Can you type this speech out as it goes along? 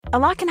A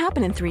lot can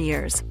happen in 3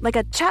 years, like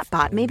a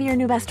chatbot may be your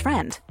new best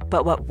friend.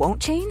 But what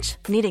won't change?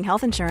 Needing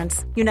health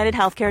insurance. United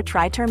Healthcare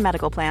Tri-Term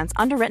Medical Plans,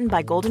 underwritten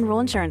by Golden Rule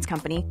Insurance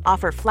Company,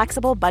 offer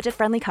flexible,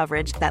 budget-friendly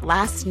coverage that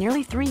lasts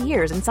nearly 3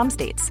 years in some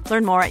states.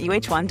 Learn more at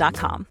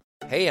uh1.com.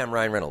 Hey, I'm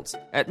Ryan Reynolds.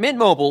 At Mint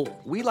Mobile,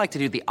 we like to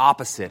do the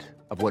opposite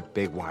of what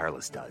Big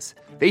Wireless does.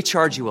 They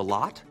charge you a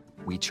lot,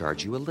 we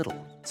charge you a little.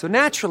 So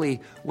naturally,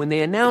 when they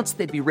announced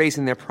they'd be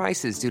raising their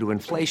prices due to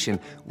inflation,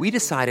 we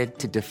decided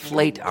to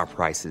deflate our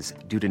prices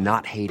due to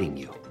not hating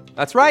you.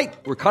 That's right.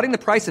 We're cutting the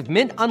price of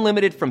Mint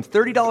Unlimited from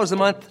 $30 a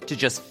month to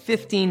just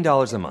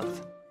 $15 a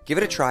month. Give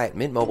it a try at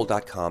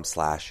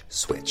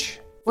mintmobile.com/switch.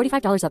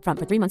 $45 up front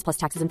for 3 months plus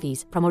taxes and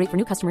fees. Promo rate for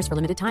new customers for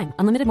limited time.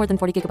 Unlimited more than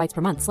 40 gigabytes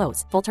per month.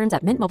 Slows full terms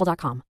at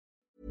mintmobile.com.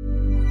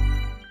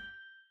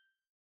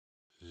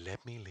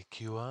 Let me lick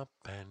you up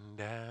and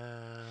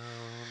down.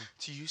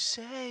 Do you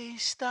say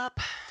stop?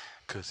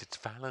 'Cause it's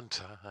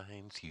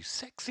Valentine's, you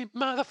sexy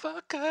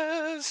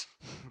motherfuckers.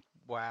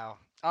 Wow.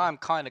 I'm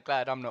kind of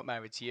glad I'm not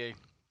married to you.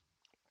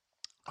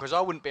 Because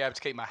I wouldn't be able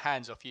to keep my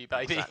hands off you,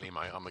 baby. Exactly,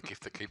 mate. I'm a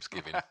gift that keeps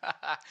giving.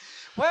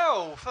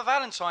 Well, for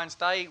Valentine's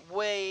Day,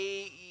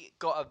 we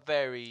got a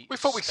very We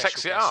thought we'd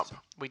special sex it guest.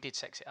 up. We did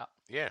sex it up.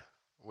 Yeah.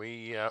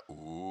 We,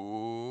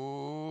 ooh,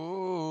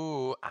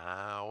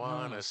 I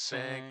wanna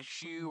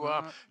sex you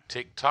up.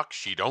 Tick-tock,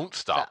 she don't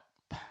stop.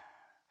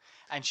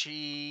 And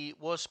she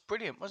was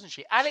brilliant, wasn't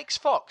she? Alex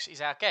Fox is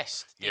our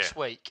guest this Yeah.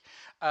 week.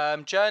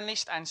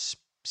 Journalist and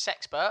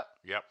sexpert.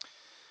 Yep.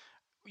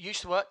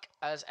 Used to work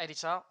as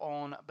editor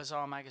on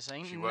Bazaar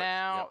magazine. She worked,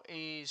 now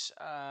is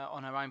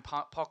on her own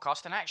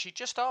podcast. And actually,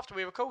 just after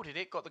we recorded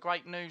it, got the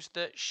great news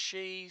that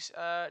she's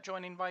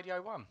joining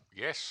Radio 1.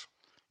 Yes.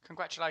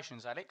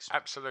 Congratulations, Alex.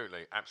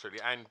 Absolutely, absolutely.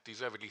 And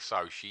deservedly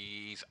so.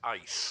 She's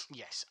ace.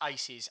 Yes,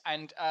 aces.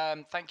 And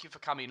thank you for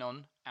coming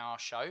on our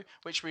show,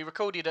 which we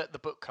recorded at the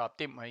book club,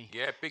 didn't we?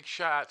 Yeah, big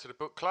shout out to the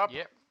book club.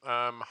 Yep.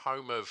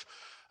 Home of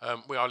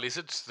We Are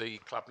Lizards, the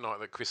club night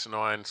that Chris and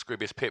I and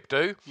Scribbies Pip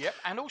do. Yep.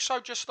 And also,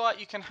 just like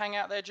you can hang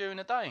out there during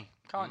the day,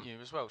 can't you,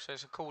 as well? So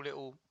it's a cool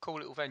little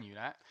venue,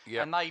 that.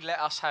 Yep. And they let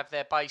us have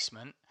their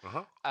basement,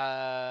 Uh-huh.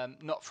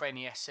 not for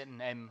any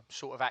S&M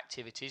sort of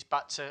activities,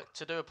 but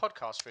to do a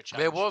podcast for a change.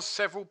 There was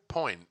several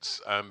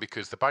points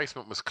because the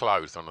basement was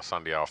closed on a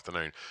Sunday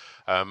afternoon,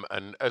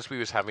 and as we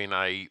was having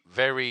a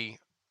very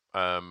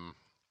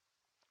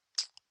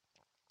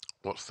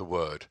what's the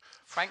word?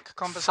 Frank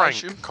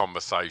conversation. Frank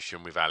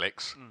conversation with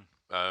Alex,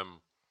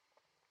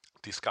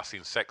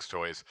 discussing sex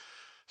toys.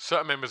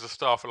 Certain members of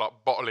staff are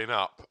like bottling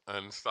up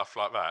and stuff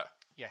like that.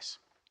 Yes.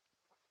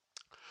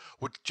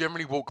 Would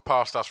generally walk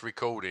past us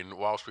recording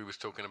whilst we was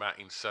talking about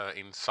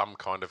inserting some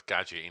kind of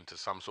gadget into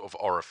some sort of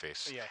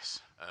orifice. Yes.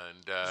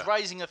 And It was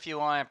raising a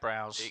few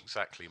eyebrows.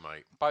 exactly,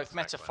 mate. Both Exactly.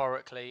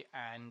 metaphorically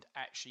and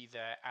actually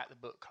there at the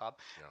book club.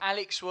 Yeah.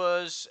 Alex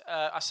was,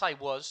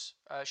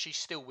 she's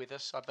still with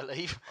us, I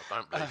believe. I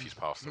don't believe she's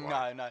passed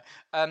away. No.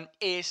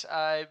 Is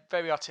a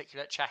very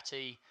articulate,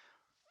 chatty,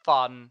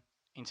 fun,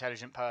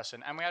 intelligent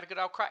person. And we had a good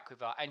old crack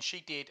with her. And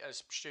she did,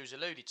 as Stu's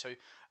alluded to,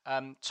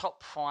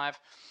 top 5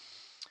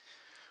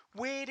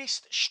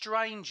 weirdest,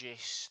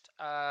 strangest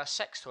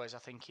sex toys, I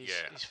think is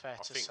fair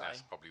to say. I think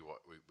that's probably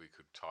what we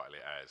could title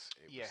it as.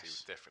 It Yes.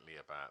 was definitely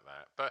about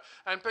that. But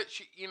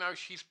she,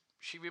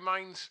 she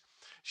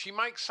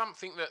makes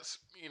something that's,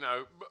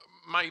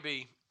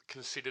 maybe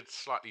considered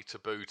slightly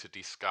taboo to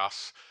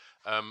discuss,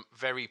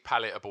 very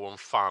palatable and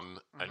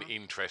fun and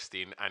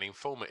interesting and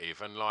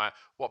informative. And like,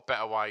 what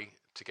better way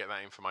to get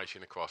that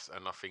information across?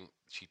 And I think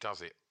she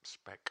does it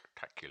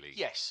spectacularly.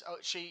 Yes,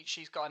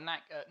 she's got a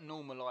knack at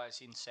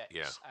normalising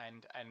sex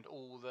and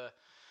all the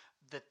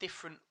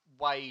different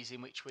ways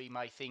in which we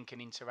may think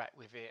and interact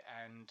with it,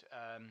 and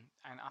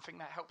I think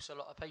that helps a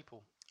lot of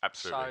people.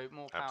 Absolutely. So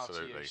more power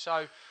to you.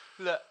 So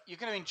look, you're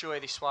going to enjoy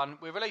this one.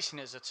 We're releasing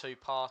it as a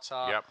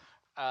 2-parter. Yep.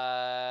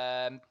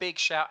 Big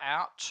shout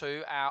out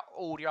to our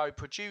audio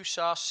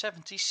producer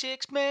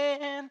 76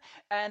 Man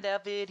and our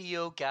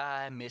video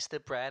guy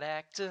Mr. Brad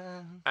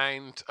Acton.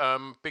 And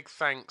big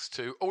thanks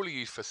to all of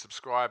you for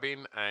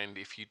subscribing, and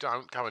if you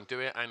don't, go and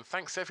do it. And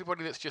thanks to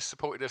everybody that's just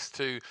supported us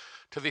to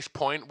this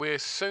point. We're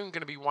soon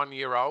going to be 1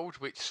 year old,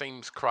 which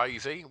seems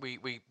crazy.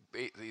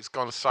 It's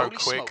gone so Holy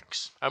quick.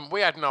 smokes. And we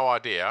had no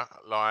idea.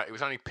 Like, it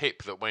was only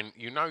Pip that went,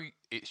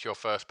 it's your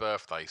first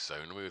birthday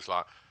soon. And we was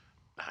like,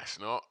 no, it's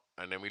not.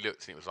 And then we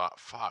looked and it was like,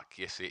 fuck,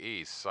 yes it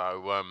is.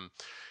 So,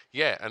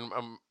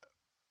 and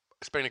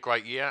it's been a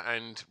great year,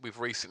 and we've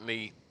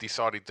recently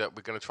decided that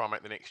we're going to try and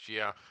make the next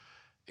year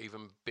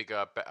even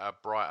bigger, better,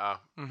 brighter,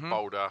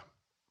 bolder,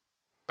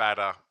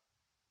 badder,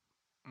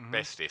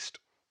 bestest.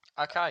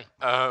 Okay.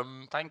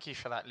 Thank you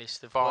for that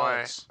list of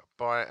By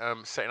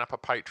words. setting up a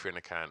Patreon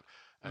account.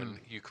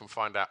 And you can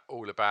find out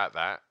all about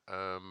that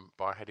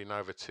by heading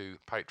over to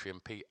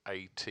Patreon,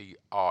 Patreon.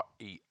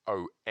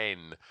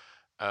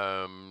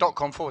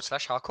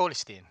 .com/hardcore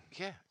listing.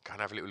 Yeah, go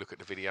and have a little look at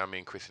the video. Me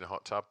and Chris in a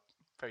hot tub.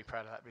 Very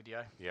proud of that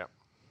video. Yeah.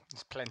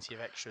 There's plenty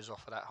of extras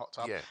off of that hot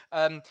tub.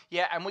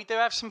 Yeah. And we do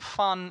have some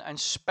fun and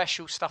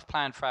special stuff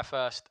planned for our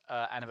first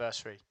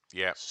anniversary.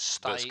 Yeah,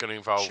 that's going to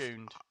involve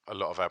a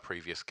lot of our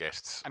previous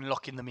guests. And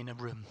locking them in a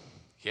room.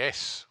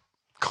 Yes.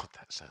 God,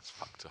 that sounds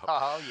fucked up.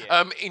 Oh,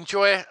 yeah.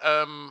 Enjoy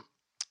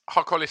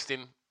Hardcore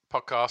Listing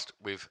podcast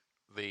with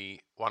the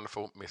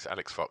wonderful Miss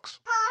Alex Fox.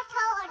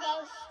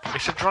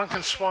 It's a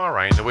drunken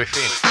soiree in the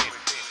within.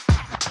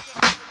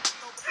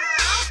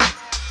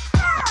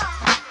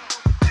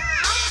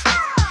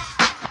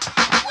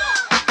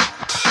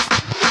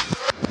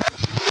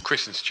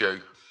 Chris and Stu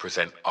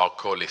present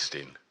Hardcore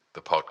Listing,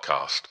 the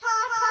podcast.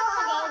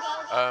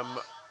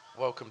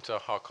 Welcome to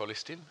Hardcore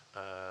Listing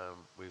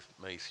with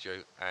me,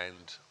 Stu, and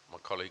my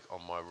colleague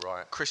on my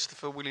right,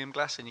 Christopher William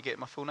Glasson. You get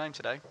my full name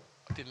today?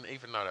 I didn't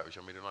even know that was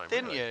your middle name.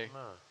 Didn't you?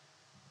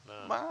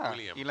 No. Wow.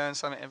 William. You learn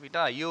something every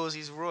day. Yours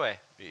is Roy.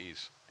 It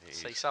is.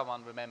 See,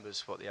 someone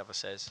remembers what the other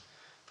says.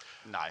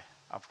 No,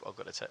 I've got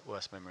the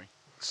worst memory.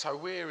 So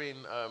we're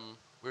in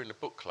the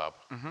book club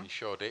in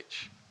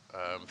Shoreditch.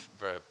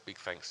 Very big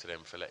thanks to them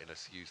for letting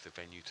us use the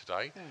venue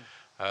today.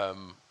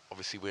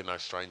 Obviously, we're no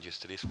strangers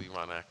to this. We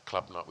run our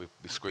club night with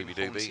Scrooby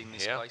Dooby in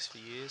this place for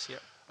years.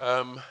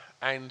 Yep.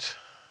 And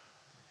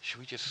should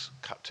we just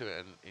cut to it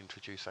and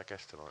introduce our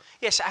guest tonight?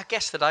 Yes, our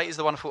guest today is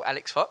the wonderful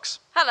Alex Fox.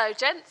 Hello,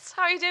 gents.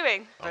 How are you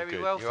doing?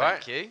 Very well, You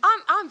thank right? you.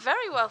 I'm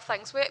very well,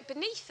 thanks. We're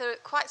beneath a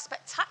quite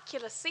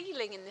spectacular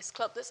ceiling in this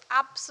club that's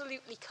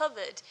absolutely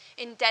covered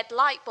in dead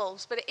light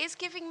bulbs, but it is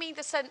giving me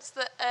the sense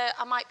that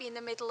I might be in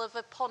the middle of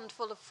a pond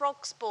full of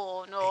frog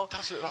spawn, or It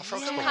does look like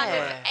frog some spawn. kind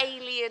of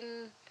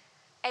Yeah.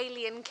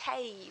 alien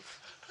cave.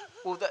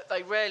 Well,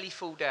 they rarely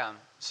fall down,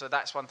 so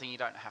that's one thing you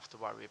don't have to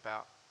worry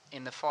about.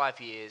 In the 5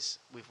 years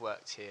we've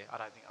worked here, I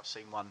don't think I've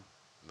seen one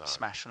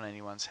smash on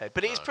anyone's head.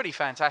 But it is pretty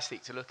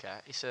fantastic to look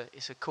at.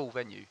 It's a cool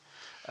venue.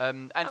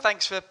 And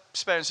thanks for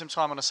sparing some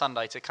time on a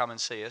Sunday to come and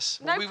see us.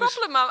 No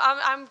problem.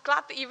 I'm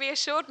glad that you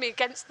reassured me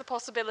against the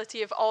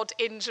possibility of odd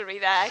injury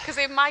there, because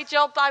in my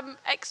job I'm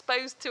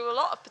exposed to a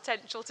lot of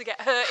potential to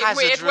get hurt in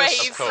weird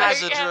ways. So,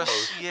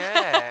 Hazardous,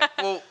 yeah.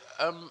 Well,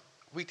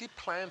 we did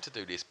plan to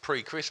do this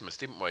pre-Christmas,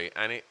 didn't we?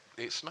 And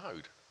it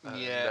snowed.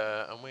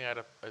 And we had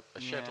a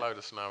shed load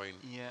of snow in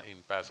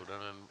Basildon,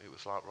 and it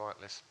was like, right,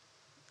 let's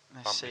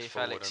see if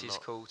Alex is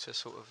cool to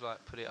sort of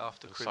like put it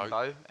after So-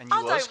 Crimbo. And you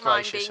I was don't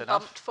mind gracious being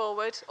enough. bumped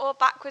forward or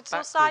backwards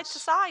or side to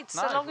side,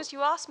 so No. long as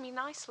you ask me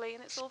nicely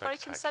and it's all very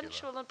Spectacular.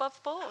 consensual and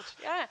above board.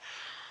 Yeah.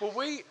 Well,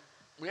 we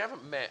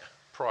haven't met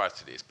prior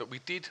to this, but we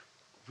did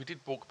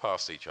walk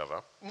past each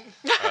other.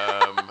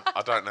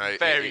 I don't know.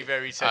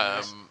 Very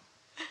tenuous.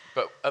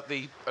 But at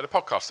the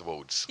podcast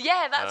awards.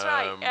 Yeah, that's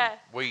right. Yeah.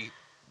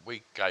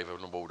 We gave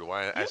an award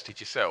away, as did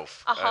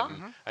yourself. Uh-huh.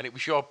 And it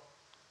was your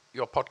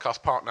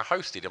podcast partner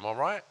hosted. Am I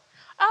right?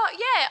 Oh,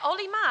 yeah,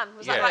 Ollie Mann.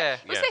 Was that Yeah,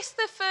 right? Was yeah. this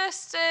the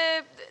first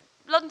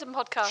London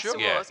Podcast Sure.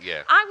 Awards?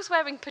 Yeah. I was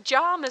wearing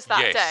pyjamas that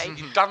yes. day.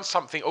 You've done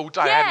something all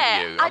day,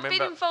 haven't you? I'd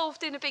been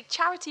involved in a big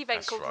charity event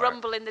That's called right.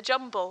 Rumble in the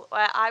Jumble,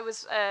 where I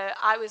was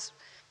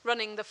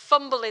running the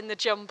Fumble in the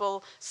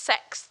Jumble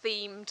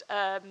sex-themed.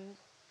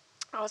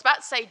 I was about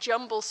to say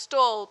jumble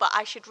stall, but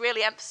I should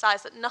really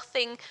emphasise that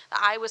nothing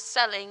that I was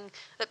selling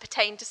that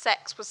pertained to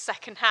sex was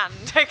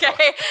second-hand,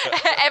 okay?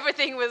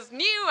 Everything was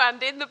new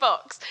and in the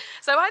box.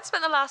 So I'd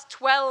spent the last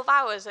 12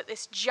 hours at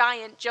this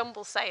giant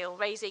jumble sale,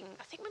 raising,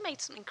 I think we made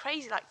something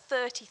crazy, like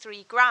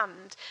 33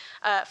 grand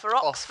for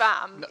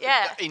Oxfam.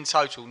 Yeah. In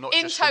total, not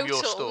In just from your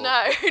total, store. no,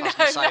 I was gonna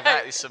no,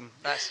 say, no.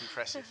 That's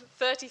impressive.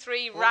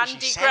 33 What was she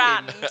randy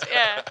selling? grand,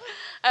 yeah.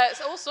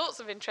 So all sorts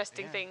of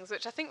interesting things,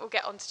 which I think we'll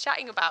get on to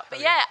chatting about.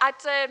 But yeah,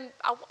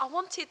 I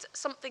wanted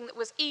something that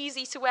was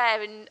easy to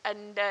wear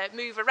and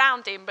move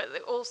around in, but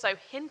that also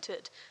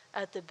hinted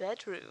at the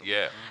bedroom.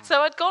 Yeah.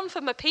 So I'd gone for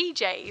my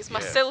PJs,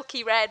 my Yeah.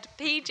 silky red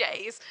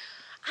PJs,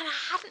 and I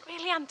hadn't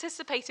really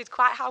anticipated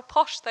quite how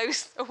posh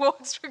those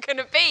awards were going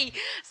to be.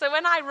 So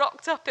when I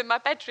rocked up in my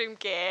bedroom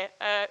gear,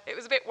 it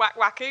was a bit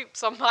whack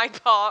oops on my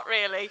part,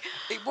 really.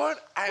 It weren't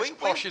as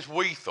posh as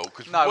we thought,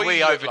 because No, we we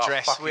looked like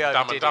overdressed, fucking we Dumb and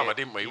overdid Dumber, it.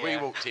 didn't we? Yeah. We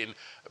walked in,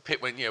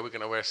 Pip went, yeah, we're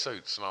going to wear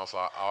suits, and I was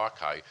like, oh,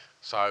 okay.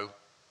 So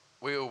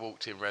we all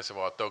walked in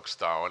Reservoir Dog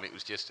style, and it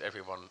was just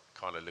everyone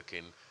kind of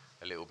looking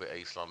a little bit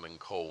East London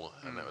cool,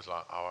 and it was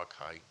like, oh,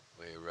 okay,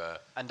 we're...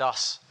 And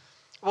us.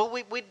 Well,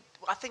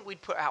 I think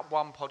we'd put out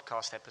one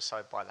podcast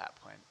episode by that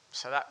point.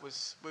 So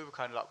we were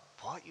kind of like,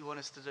 what, you want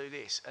us to do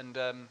this? And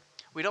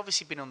we'd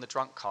obviously been on the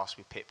Drunk Cast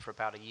with Pip for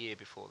about a year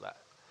before that.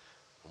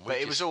 But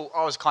it was all,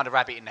 I was kind of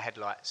rabbit in the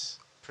headlights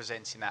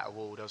presenting that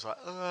award. I was like,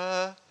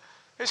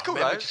 it was cool I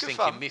though, remember it was just good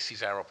thinking, fun. this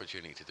is our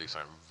opportunity to do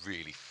something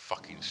really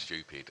fucking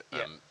stupid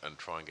and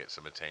try and get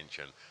some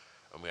attention.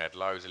 And we had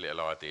loads of little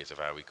ideas of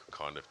how we could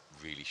kind of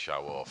really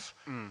show off.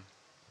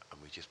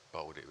 And we just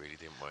bowled it, really,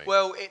 didn't we?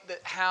 Well,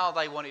 how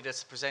they wanted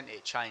us to present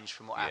it changed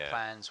from what our Yeah.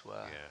 plans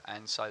were. Yeah.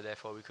 And so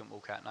therefore we couldn't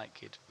walk out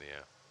naked. Yeah.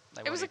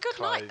 They It was a wanted good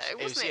night clothes.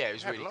 though, wasn't it? Yeah, it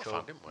was We had a really lot of cool.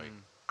 fun, didn't we?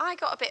 I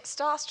got a bit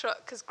starstruck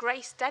because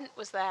Grace Dent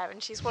was there,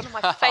 and she's one of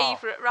my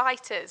favourite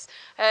writers.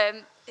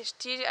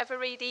 Do you ever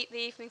read the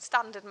Evening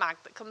Standard mag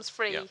that comes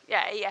free?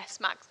 Yeah, ES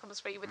mag comes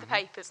free with the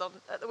papers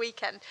on at the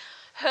weekend.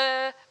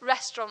 Her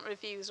restaurant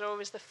reviews are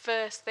always the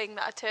first thing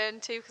that I turn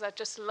to because I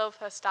just love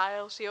her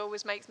style. She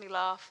always makes me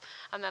laugh,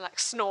 and then like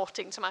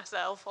snorting to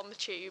myself on the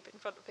tube in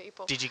front of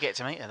people. Did you get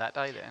to meet her that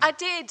day then? I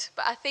did,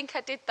 but I think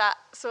I did that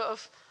sort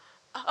of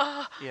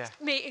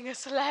meeting a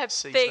celeb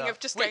thing of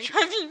just going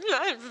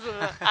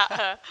at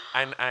her.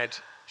 And add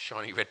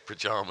shiny red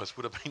pyjamas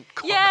would have been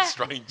quite a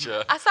strange.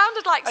 I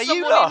sounded like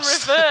someone in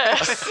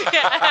reverse.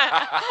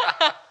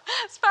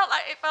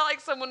 It felt like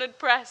someone had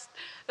pressed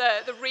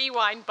the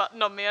rewind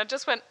button on me. I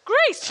just went,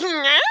 Grace.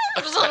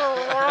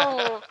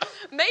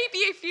 Maybe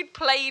if you'd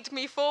played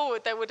me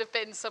forward, there would have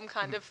been some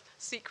kind of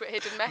secret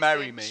hidden message.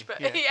 Marry me. But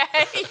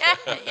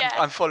Yeah.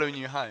 I'm following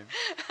you home.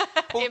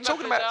 Well,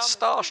 talking about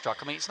starstruck,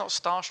 I mean, it's not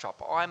starstruck,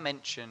 but I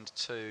mentioned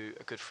to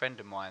a good friend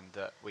of mine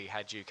that we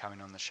had you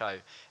coming on the show,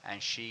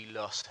 and she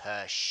lost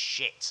her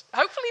shit.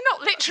 Hopefully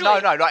not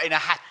literally. No, like in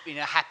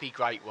a happy,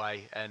 great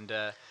way. And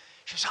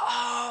she was like,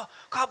 "Oh,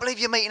 can't believe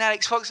you're meeting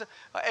Alex Fox."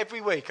 Like,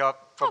 every week I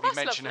probably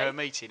mention her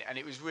meeting, and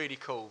it was really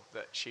cool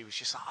that she was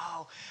just like,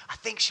 "Oh, I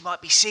think she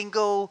might be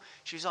single."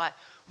 She was like,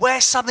 "Wear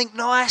something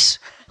nice.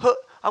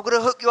 I'm going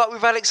to hook you up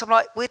with Alex." I'm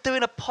like, "We're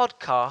doing a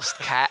podcast,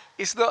 Kat.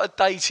 It's not a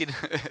dating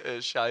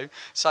show."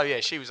 So,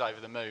 yeah, she was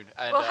over the moon.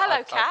 And, well,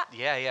 hello, Kat.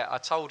 I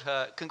told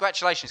her,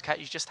 "Congratulations, Kat.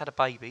 You just had a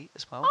baby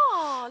as well."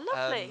 Oh,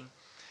 lovely.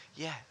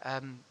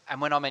 And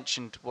when I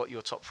mentioned what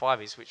your top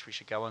 5 is, which we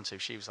should go on to,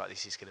 she was like,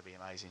 "This is going to be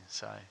amazing."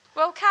 So,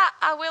 well, Kat,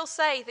 I will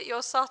say that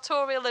your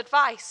sartorial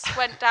advice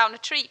went down a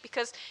treat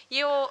because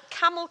your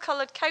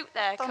camel-coloured coat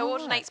there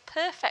coordinates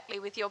perfectly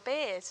with your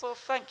beard. Well,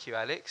 thank you,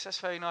 Alex. That's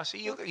very nice.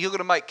 You're going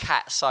to make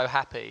Kat so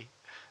happy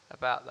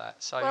about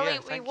that. So,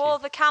 we wore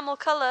the camel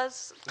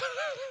colours.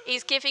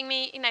 He's giving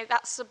me,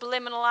 that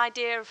subliminal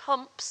idea of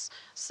humps.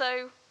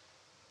 So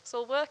it's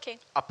all working.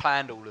 I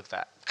planned all of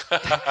that.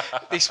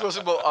 This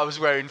wasn't what I was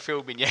wearing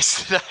filming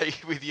yesterday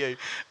with you.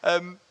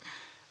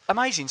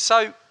 Amazing.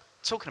 So,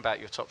 talking about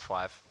your top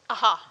 5,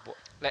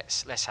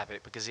 let's have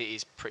it because it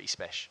is pretty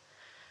special.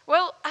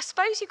 Well, I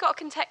suppose you've got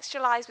to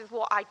contextualise with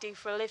what I do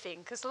for a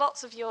living because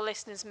lots of your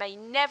listeners may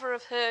never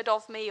have heard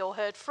of me or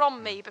heard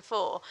from me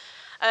before.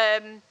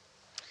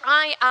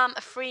 I am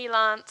a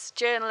freelance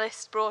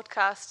journalist,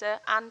 broadcaster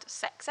and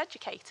sex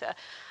educator.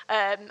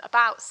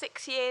 About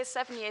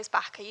 7 years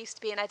back, I used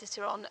to be an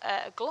editor on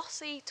a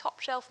glossy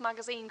top-shelf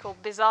magazine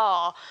called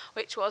Bizarre,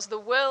 which was the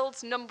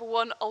world's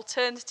 #1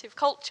 alternative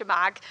culture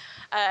mag.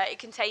 It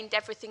contained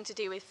everything to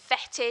do with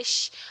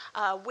fetish,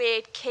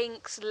 weird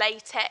kinks,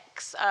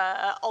 latex,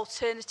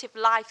 alternative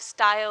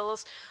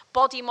lifestyles,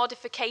 body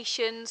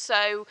modification.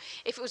 So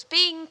if it was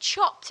being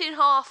chopped in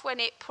half when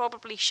it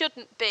probably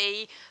shouldn't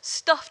be,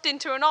 stuffed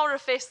into an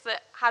orifice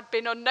that had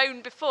been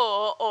unknown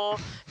before, or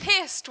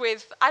pierced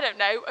with, I don't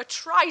know, a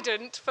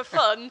trident for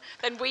fun,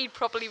 then we'd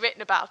probably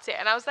written about it.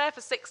 And I was there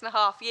for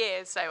 6.5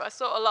 years, so I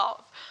saw a lot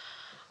of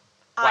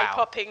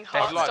eye-popping,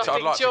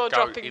 heart-stopping,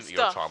 jaw-dropping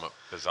stuff. Your time at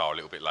Bizarre a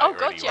little bit later. Oh,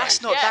 God, anyway. yeah.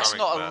 That's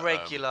not a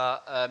regular.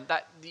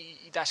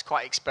 That's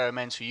quite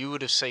experimental. You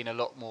would have seen a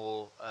lot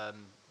more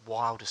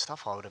wilder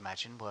stuff, I would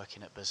imagine,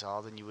 working at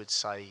Bizarre than you would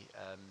say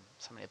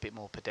something a bit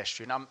more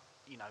pedestrian.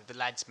 The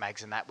lads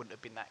mags and that wouldn't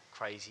have been that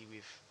crazy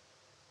with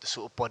the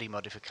sort of body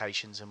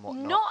modifications and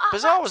whatnot. Not at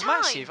Bizarre that was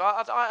time. massive.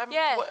 I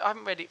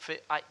haven't read it for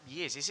 8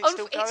 years. Is it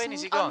still going?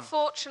 Is it gone?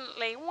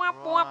 Unfortunately,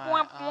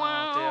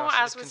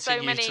 as with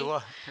so many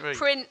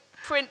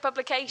print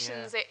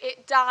publications,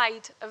 it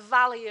died a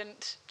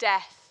valiant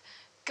death.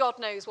 God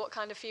knows what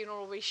kind of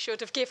funeral we should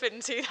have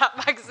given to that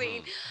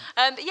magazine.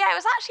 But yeah, it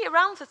was actually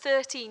around for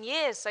 13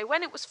 years. So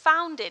when it was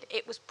founded,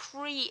 it was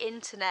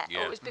pre-internet.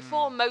 Or it was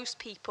before most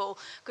people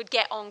could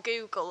get on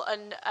Google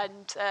and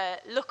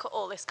look at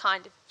all this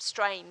kind of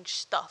strange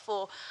stuff.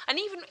 And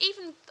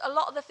even a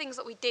lot of the things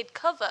that we did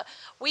cover,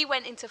 we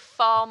went into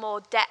far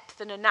more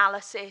depth and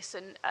analysis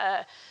and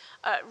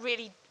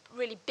really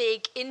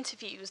big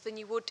interviews than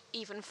you would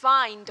even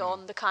find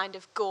on the kind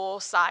of gore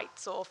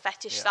sites or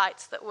fetish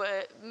sites that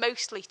were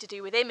mostly to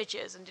do with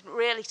images and didn't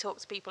really talk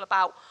to people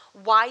about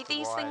why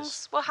these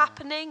things were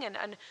happening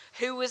and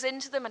who was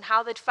into them and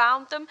how they'd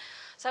found them.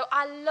 So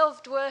I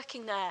loved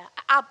working there.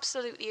 I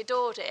absolutely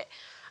adored it.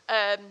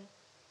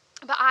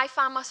 But I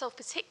found myself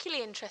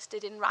particularly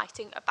interested in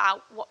writing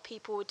about what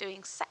people were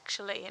doing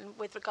sexually and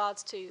with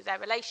regards to their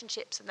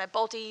relationships and their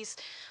bodies,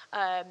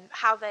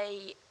 how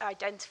they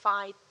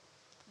identified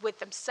with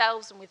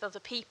themselves and with other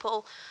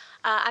people.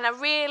 And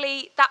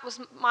that was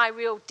my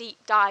real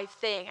deep dive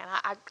thing. And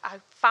I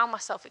found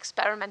myself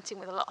experimenting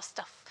with a lot of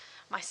stuff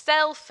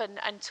myself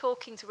and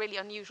talking to really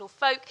unusual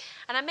folk.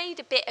 And I made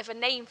a bit of a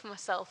name for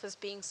myself as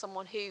being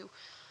someone who,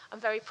 I'm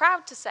very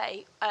proud to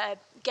say,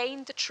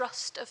 gained the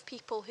trust of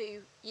people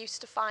who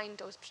used to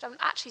find, or don't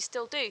actually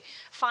still do,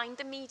 find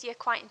the media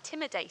quite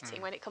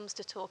intimidating when it comes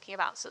to talking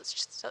about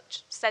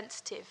such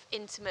sensitive,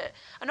 intimate,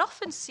 and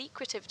often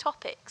secretive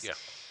topics. Yeah.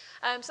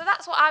 So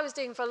that's what I was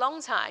doing for a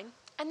long time.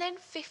 And then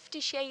 50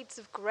 Shades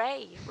of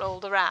Grey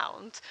rolled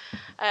around.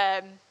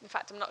 In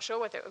fact, I'm not sure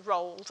whether it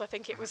rolled. I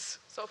think it was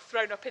sort of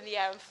thrown up in the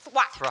air and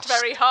thwacked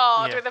very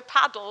hard with a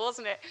paddle,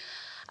 wasn't it?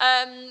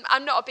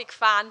 I'm not a big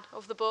fan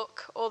of the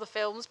book or the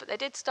films, but they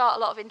did start a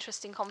lot of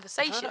interesting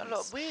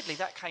conversations. Weirdly,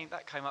 that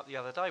came up the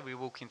other day. We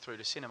were walking through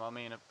the cinema,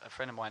 me and a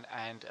friend of mine,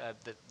 and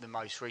the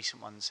most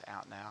recent one's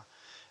out now.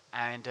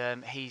 And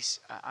and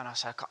I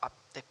said,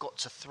 they've got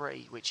to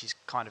 3, which is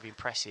kind of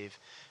impressive.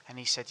 And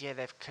he said, yeah,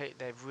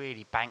 they've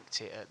really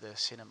banked it at the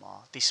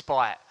cinema,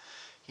 despite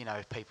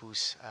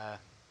people's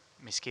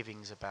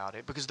misgivings about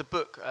it. Because the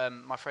book,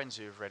 my friends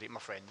who have read it,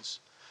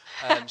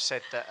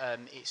 said that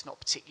it's not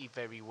particularly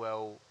very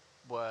well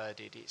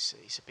worded. It's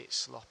a bit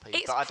sloppy.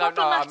 It's but I don't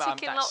know.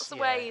 problematic in lots of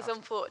ways,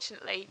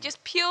 unfortunately.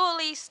 Just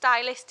purely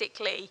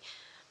stylistically,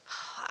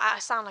 I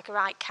sound like a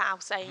right cow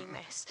saying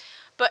this,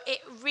 but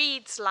it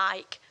reads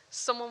like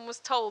someone was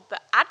told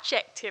that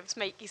adjectives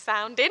make you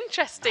sound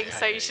interesting,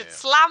 so you should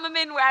slam them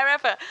in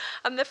wherever.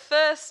 And the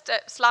first,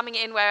 slamming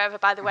it in wherever,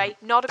 by the way,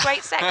 not a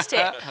great sex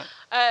tip.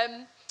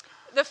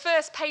 The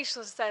first page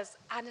says,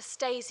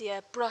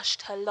 Anastasia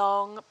brushed her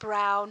long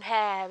brown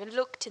hair and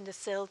looked in the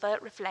silver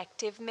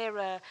reflective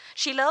mirror.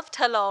 She loved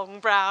her long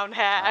brown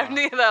hair. And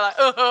they're like,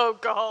 oh,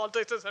 God,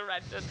 this is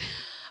horrendous.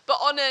 But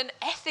on an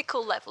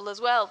ethical level as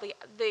well,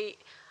 the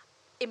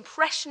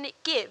impression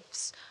it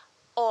gives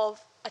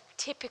of a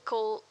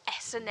typical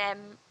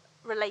S&M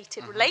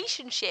related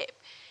relationship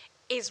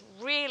is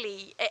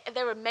really,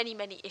 there are many,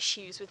 many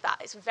issues with that.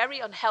 It's very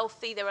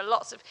unhealthy. There are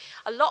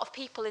a lot of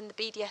people in the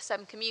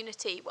BDSM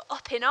community were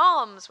up in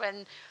arms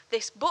when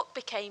this book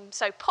became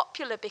so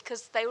popular,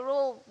 because they were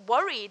all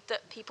worried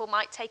that people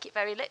might take it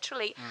very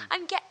literally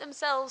and get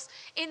themselves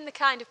in the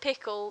kind of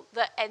pickle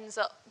that ends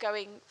up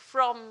going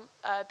from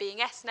being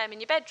S&M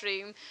in your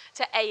bedroom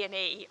to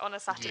A&E on a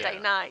Saturday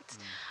night.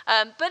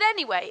 But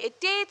anyway,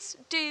 it did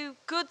do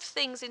good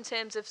things in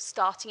terms of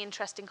starting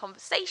interesting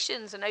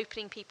conversations and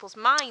opening people's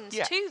minds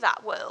to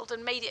that world,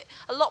 and made it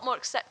a lot more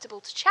acceptable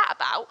to chat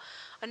about.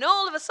 And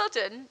all of a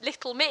sudden,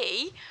 little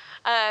me,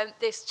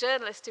 this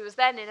journalist who was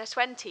then in her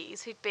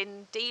 20s, who'd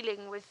been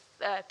dealing with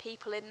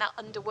people in that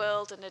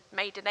underworld and had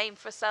made a name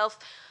for herself,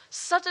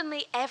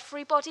 suddenly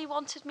everybody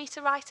wanted me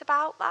to write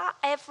about that.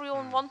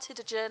 Everyone wanted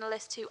a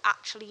journalist who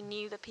actually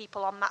knew the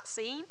people on that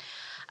scene.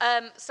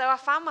 So I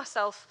found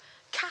myself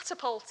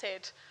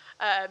catapulted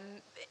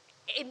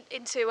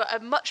into a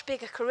much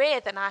bigger career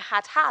than I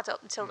had up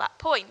until that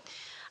point.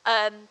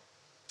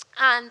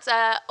 And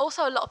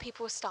also a lot of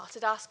people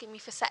started asking me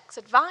for sex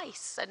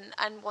advice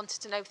and wanted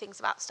to know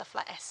things about stuff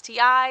like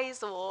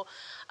STIs, or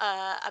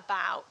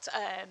about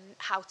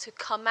how to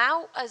come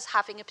out as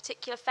having a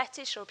particular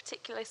fetish or a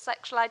particular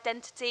sexual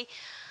identity.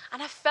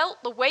 And I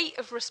felt the weight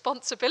of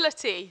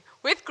responsibility.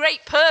 With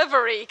great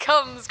pervery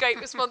comes great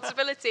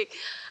responsibility.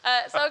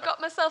 So I got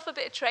myself a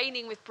bit of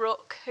training with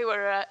Brooke, who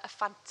are a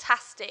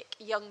fantastic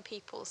young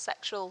people's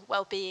sexual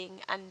well-being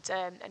and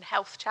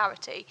health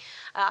charity.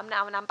 I'm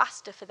now an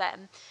ambassador for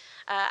them.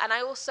 And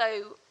I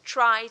also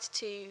tried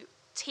to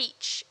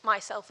teach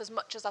myself as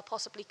much as I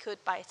possibly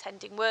could by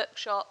attending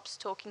workshops,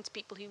 talking to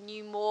people who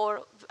knew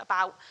more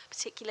about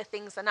particular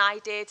things than I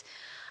did.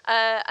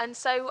 And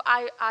so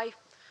I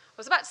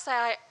was about to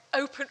say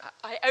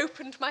I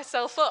opened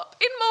myself up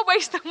in more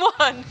ways than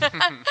one.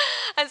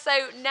 And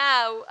so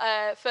now,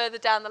 further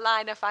down the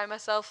line, I find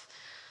myself,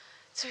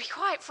 to be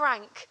quite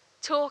frank,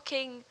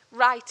 talking,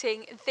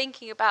 writing and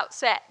thinking about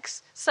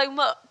sex so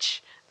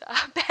much that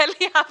I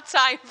barely have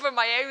time for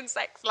my own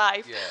sex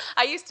life.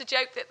 I used to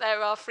joke that there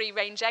are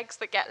free-range eggs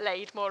that get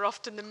laid more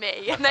often than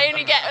me, and they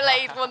only get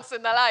laid once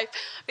in their life.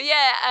 But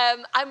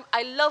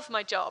I love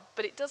my job,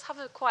 but it does have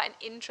quite an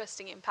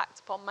interesting impact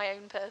upon my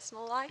own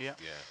personal life.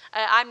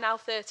 I'm now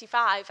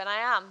 35 and I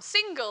am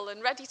single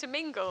and ready to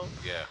mingle.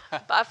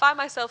 But I find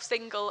myself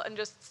single and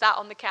just sat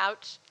on the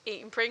couch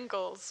eating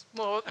Pringles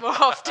more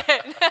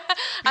often.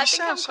 I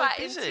think I'm quite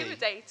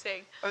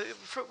intimidating.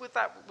 With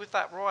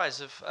that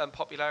rise of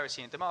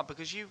popularity and demand,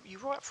 because you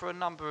write for a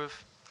number of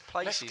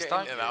places, Let's get don't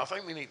into you? that. I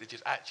think we need to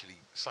just actually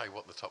say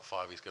what the top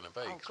 5 is going to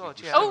be. Oh God,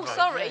 yeah. Oh,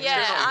 sorry, We've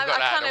got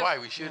that out of the way.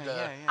 We should.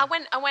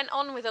 I went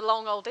on with a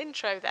long old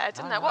intro there,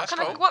 didn't I? What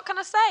can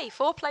I say?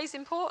 Foreplay's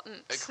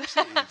important. Of course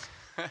it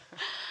is.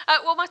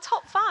 Well, my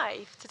top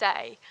 5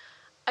 today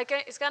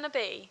is going to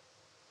be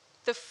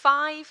the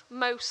 5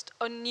 most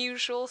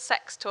unusual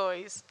sex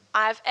toys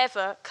I've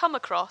ever come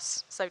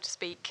across, so to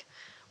speak,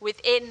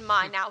 within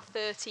my now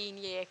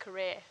 13-year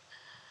career.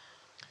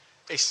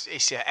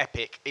 It's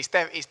epic. It's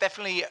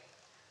definitely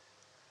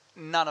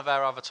none of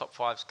our other top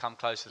 5s come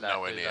close to that.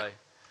 Nowhere near.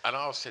 And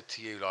I said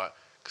to you, like,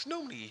 because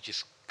normally you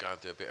just go and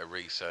do a bit of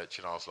research,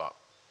 and I was like,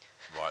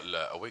 Right,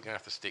 look, are we going to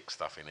have to stick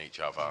stuff in each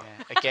other?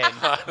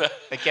 Yeah.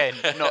 Again,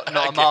 not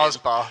a Mars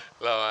bar.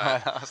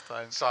 Like, Last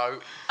time. so,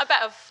 I bet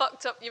I've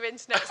fucked up your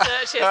internet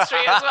search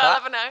history as well,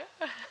 haven't I?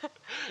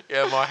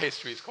 yeah, my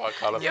history is quite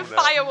colourful Your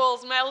now.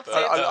 firewall's melted.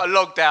 I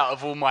logged out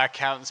of all my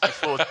accounts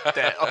before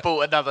that. I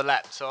bought another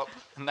laptop,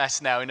 and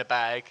that's now in a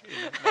bag.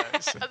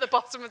 At the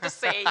bottom of the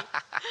sea.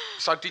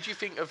 So did you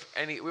think of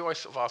any, we always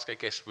sort of ask our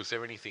guests, was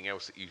there anything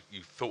else that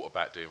you thought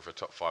about doing for a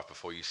top 5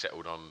 before you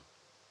settled on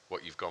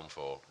what you've gone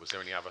for? Was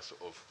there any other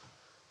sort of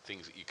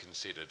things that you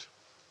considered?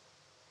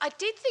 I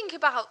did think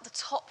about the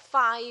top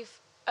 5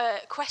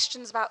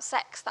 questions about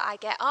sex that I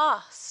get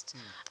asked.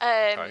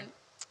 Okay.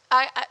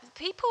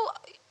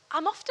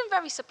 I'm often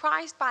very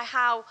surprised by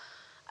how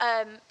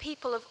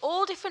people of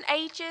all different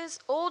ages,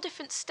 all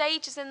different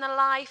stages in their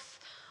life,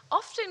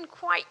 often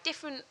quite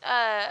different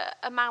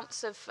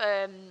amounts of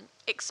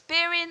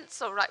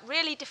experience or like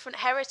really different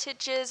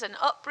heritages and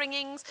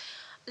upbringings.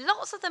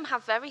 Lots of them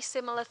have very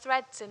similar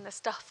threads in the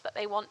stuff that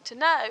they want to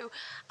know,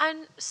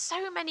 and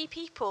so many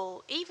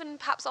people, even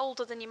perhaps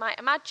older than you might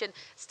imagine,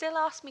 still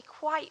ask me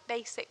quite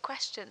basic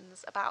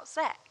questions about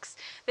sex.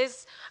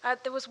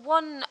 There was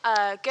one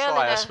girl.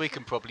 Try us, we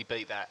can probably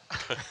beat that.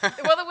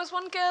 Well, there was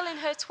one girl in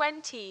her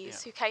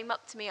 20s who came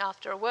up to me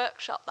after a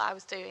workshop that I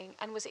was doing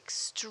and was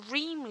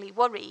extremely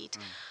worried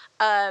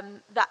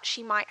that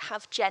she might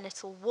have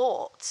genital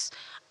warts.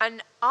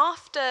 And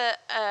after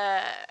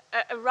a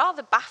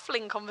rather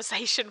baffling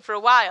conversation for a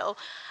while,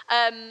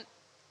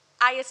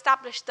 I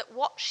established that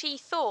what she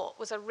thought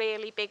was a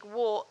really big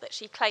wart that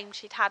she claimed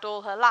she'd had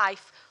all her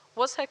life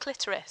was her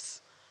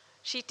clitoris.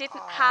 She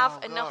didn't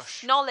have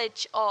enough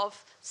knowledge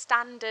of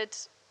standard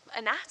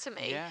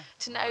anatomy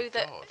to know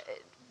that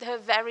her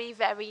very,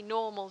 very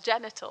normal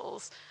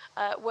genitals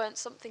weren't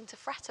something to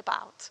fret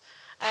about.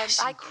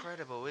 It's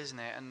incredible, isn't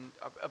it? And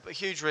a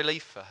huge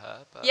relief for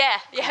her. But yeah,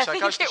 also I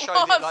it goes think to it show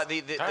was.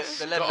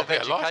 The level of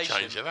education. Life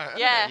changer, that,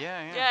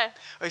 Yeah.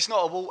 It's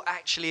not a wall.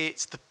 Actually,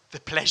 it's the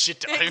pleasure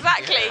dome.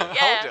 Exactly.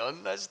 Yeah. Hold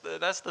on,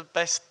 that's the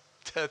best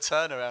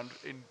turnaround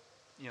in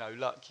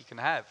luck you can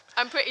have.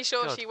 I'm pretty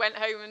sure she went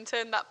home and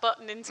turned that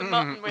button into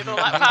mutton with all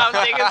that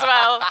pounding as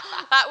well.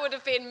 That would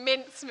have been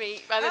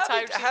mincemeat by the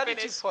time she How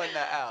finished. did you point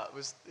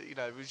was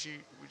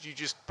you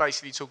just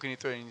basically talking it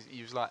through and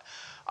you was like,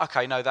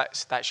 okay, no,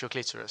 that's your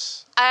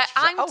clitoris?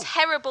 I'm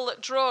terrible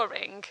at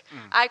drawing.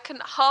 I can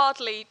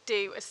hardly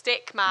do a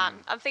stick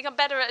man. I think I'm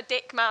better at a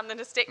dick man than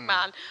a stick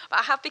man, but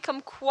I have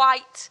become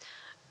quite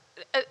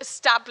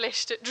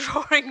established at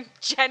drawing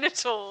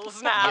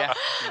genitals now.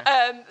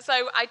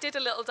 So I did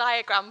a little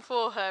diagram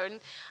for her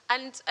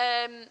and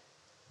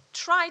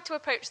tried to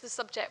approach the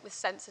subject with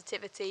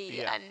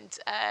sensitivity and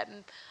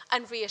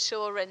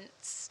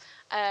reassurance.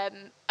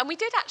 And we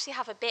did actually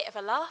have a bit of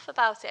a laugh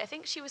about it. I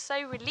think she was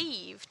so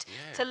relieved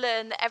to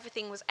learn that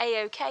everything was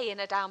A-OK in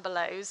her down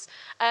belows,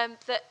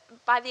 that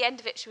by the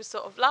end of it she was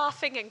sort of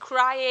laughing and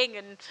crying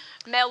and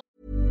melting.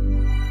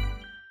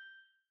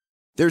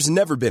 There's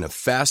never been a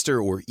faster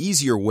or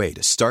easier way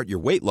to start your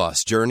weight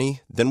loss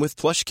journey than with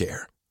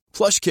PlushCare.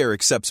 PlushCare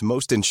accepts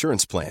most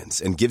insurance plans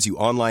and gives you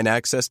online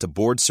access to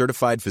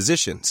board-certified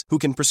physicians who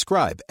can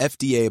prescribe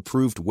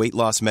FDA-approved weight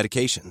loss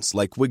medications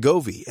like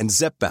Wegovy and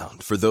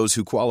Zepbound for those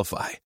who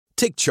qualify.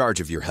 Take charge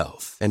of your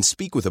health and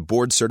speak with a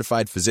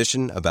board-certified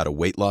physician about a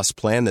weight loss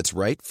plan that's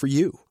right for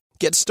you.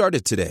 Get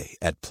started today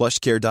at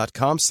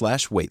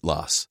plushcare.com/weight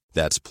loss.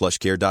 That's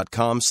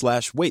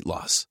plushcare.com/weight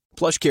loss.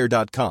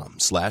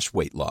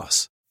 plushcare.com/weight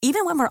loss.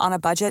 Even when we're on a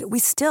budget, we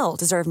still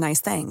deserve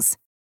nice things.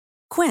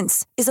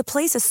 Quince is a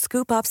place to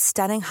scoop up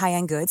stunning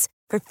high-end goods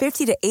for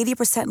 50 to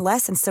 80%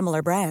 less than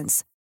similar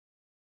brands.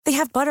 They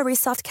have buttery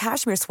soft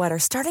cashmere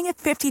sweaters starting at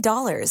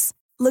 $50,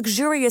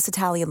 luxurious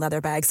Italian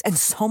leather bags, and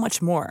so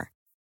much more.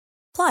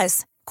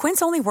 Plus,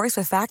 Quince only works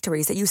with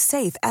factories that use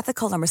safe,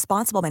 ethical, and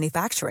responsible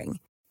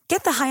manufacturing.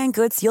 Get the high-end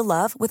goods you'll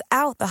love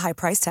without the high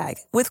price tag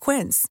with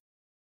Quince.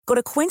 Go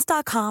to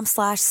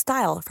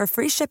quince.com/style for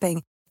free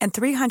shipping and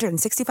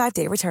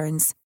 365-day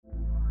returns.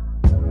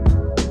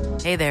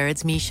 Hey there,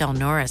 it's Michelle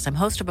Norris. I'm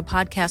host of a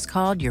podcast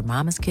called Your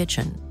Mama's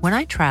Kitchen. When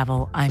I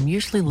travel, I'm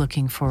usually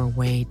looking for a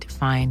way to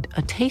find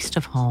a taste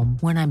of home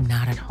when I'm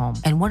not at home.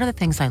 And one of the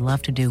things I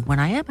love to do when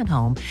I am at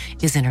home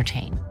is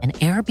entertain. And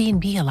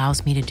Airbnb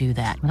allows me to do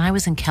that. When I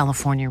was in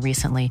California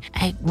recently,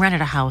 I rented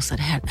a house that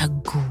had a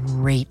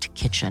great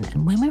kitchen.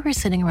 And when we were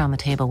sitting around the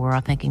table, we were all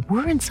thinking,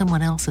 we're in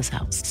someone else's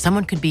house.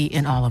 Someone could be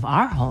in all of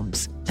our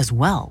homes as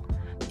well.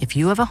 If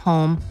you have a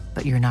home,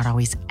 but you're not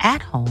always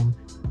at home,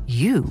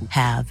 you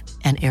have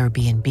an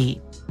Airbnb.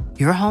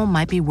 Your home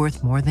might be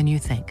worth more than you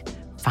think.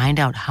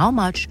 Find out how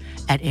much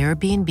at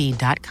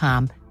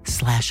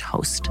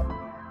airbnb.com/host.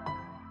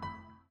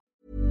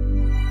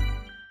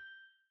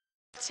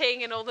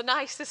 In all the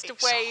nicest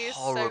of ways. It's a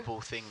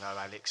horrible thing though,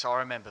 Alex. I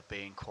remember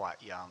being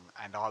quite young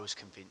and I was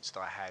convinced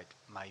I had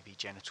maybe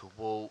genital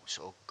warts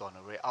or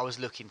gonorrhea. I was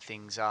looking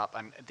things up,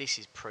 and this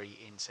is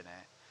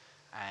pre-internet,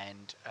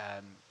 and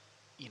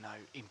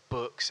in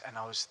books, and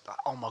I was like,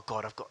 oh my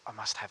God, I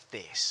must have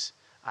this.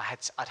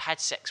 I'd had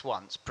sex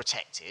once,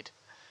 protected,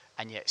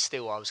 and yet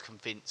still I was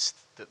convinced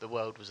that the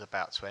world was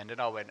about to end,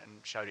 and I went and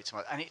showed it to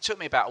my... And it took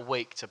me about a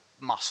week to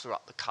muster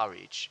up the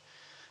courage.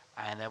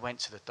 And I went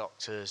to the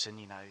doctors and,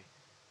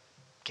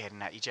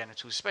 getting at your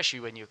genitals, especially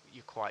when you're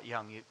quite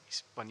young.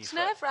 It's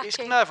nerve-wracking. It's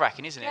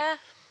nerve-wracking, isn't it? Yeah.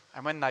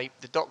 And when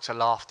the doctor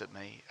laughed at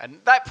me, and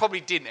that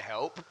probably didn't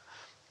help,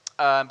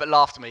 but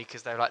laughed at me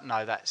because they were like,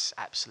 no, that's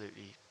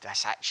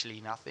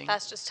actually nothing.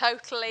 That's just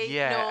totally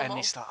normal. And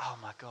it's like, oh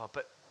my God,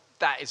 but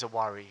that is a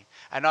worry.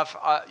 And what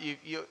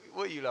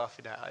are you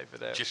laughing at over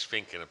there? Just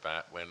thinking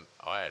about when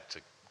I had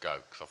to go,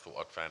 because I thought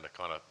I'd found a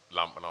kind of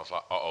lump, and I was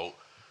like,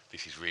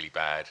 this is really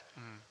bad.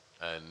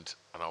 And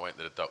I went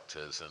to the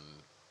doctors,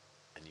 and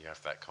you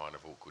have that kind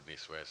of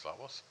awkwardness where it's like,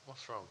 what's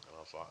wrong? And I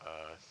was like,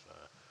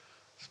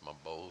 it's my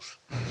balls.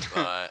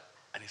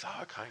 And he's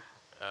like, okay,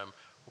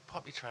 we'll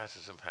pop your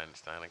trousers and pants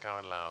down and go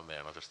and lay on there.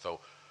 And I just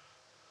thought,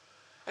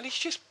 and it's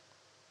just,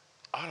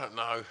 I don't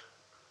know,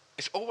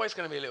 it's always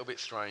going to be a little bit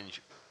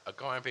strange, a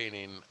guy being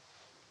in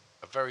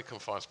a very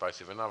confined space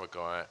with another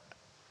guy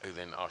who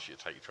then asks you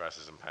to take your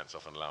trousers and pants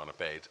off and lay on a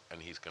bed,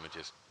 and he's going to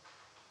just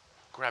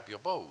grab your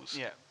balls.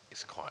 Yeah.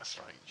 It's quite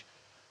strange.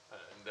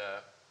 And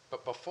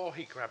but before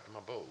he grabbed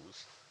my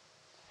balls,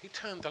 he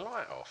turned the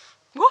light off.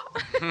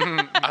 What?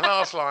 And I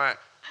was like,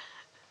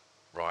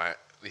 right,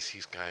 this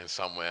is going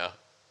somewhere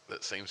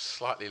that seems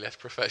slightly less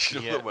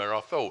professional than where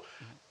I thought.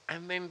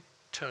 And then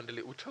turned a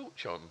little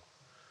torch on.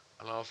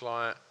 And I was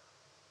like,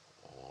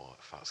 what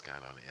the fuck's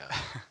going on here?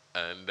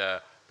 And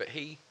but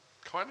he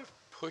kind of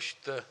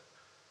pushed the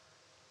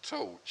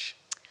torch.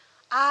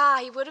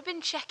 He would have been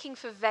checking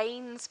for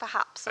veins,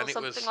 perhaps, or And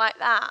something like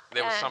that.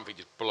 There was something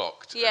just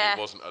blocked, and it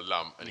wasn't a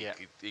lump, and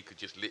he could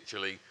just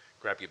literally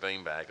grab your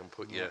beanbag and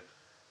put your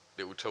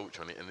little torch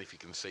on it, and if you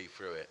can see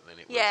through it, then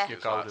it was, Yeah. it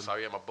was like,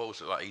 so my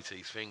balls looked like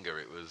E.T.'s finger.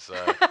 It was.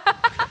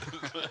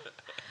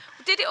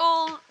 Did it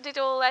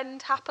all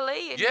end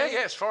happily? Yeah,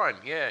 it's fine.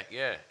 Yeah.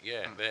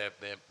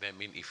 They're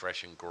minty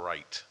fresh and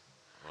great.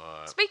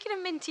 Speaking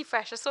of minty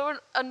fresh, I saw an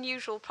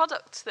unusual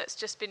product that's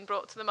just been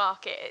brought to the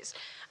market. It's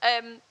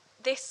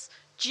this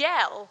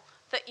gel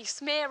that you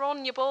smear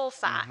on your ball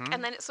sack,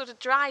 and then it sort of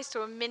dries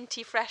to a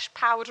minty fresh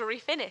powdery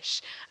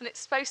finish, and it's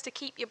supposed to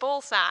keep your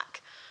ball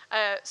sack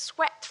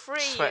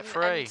sweat-free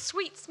and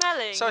sweet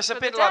smelling. So it's a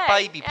for bit the like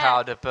day. baby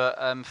powder, but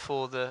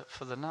for the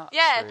nuts.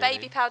 Yeah, really.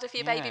 baby powder for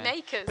your baby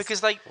makers.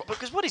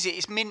 Because what is it?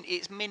 It's mint.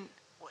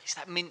 What is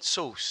that mint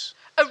sauce?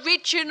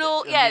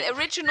 Original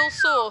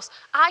sauce.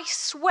 I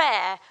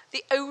swear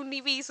the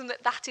only reason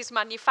that is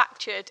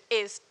manufactured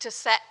is to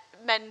set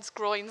men's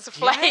groins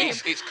aflame.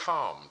 It's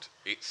calmed.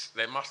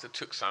 They must have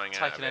took something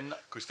out of it,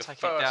 because the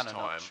first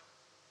time,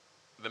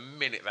 the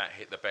minute that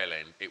hit the bell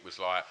end, it was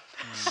like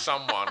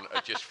someone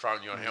had just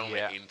thrown your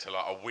helmet into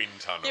like a wind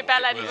tunnel. Your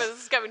bell end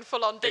was going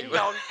full on ding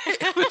dong.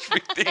 It was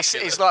ridiculous.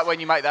 It's like when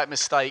you make that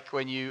mistake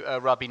when you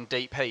rub in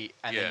deep heat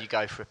and then you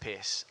go for a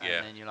piss,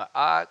 and then you're like,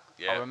 I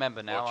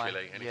remember now. Or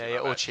chili.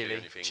 Or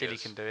chili. Chili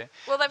can do it.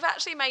 Well, they've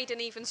actually made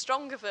an even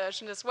stronger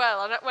version as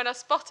well. And when I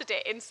spotted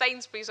it in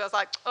Sainsbury's, I was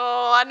like,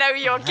 oh, I know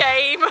your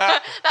game.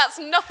 That's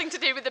nothing to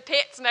do with the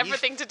pits and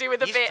everything to do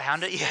with the bits.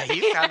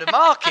 You found a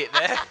market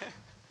there.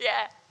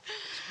 Yeah.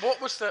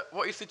 What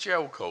is the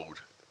gel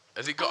called?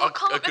 Has it got I a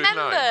good can't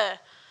remember. name?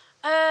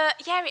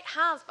 Yeah, it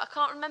has, but I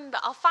can't remember.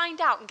 I'll find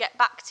out and get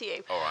back to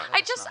you. All right.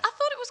 I thought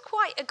it was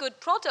quite a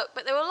good product,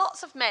 but there were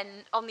lots of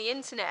men on the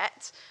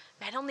internet,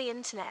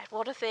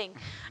 what a thing,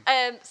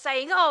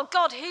 saying, oh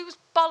God, whose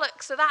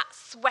bollocks are that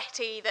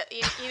sweaty that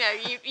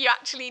you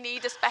actually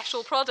need a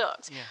special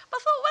product. Yeah. But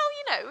I thought,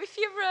 well, if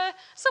you're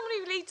someone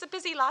who leads a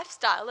busy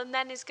lifestyle and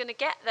then is going to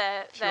get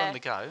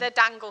their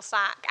dangle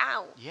sack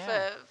out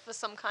for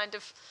some kind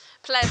of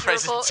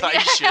pleasurable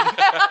presentation.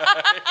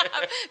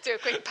 Do a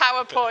quick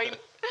PowerPoint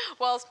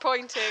whilst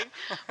pointing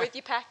with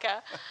your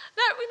pecker.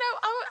 No,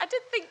 I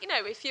did think,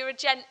 if you're a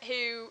gent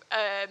who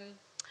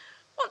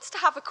wants to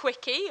have a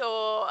quickie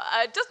or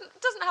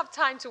doesn't have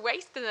time to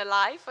waste in their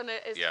life and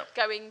is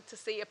going to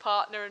see a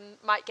partner and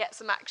might get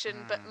some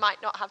action but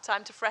might not have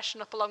time to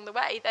freshen up along the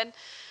way, then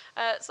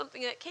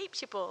something that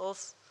keeps your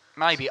balls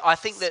maybe. I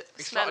think that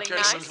smelling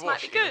nice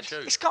might be good.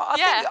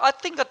 I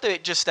think I'd do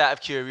it just out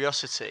of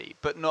curiosity,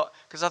 but not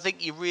because I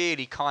think you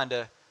really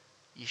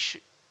you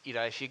should.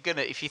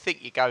 If you think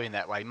you're going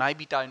that way,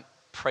 maybe don't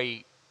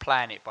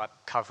pre-plan it by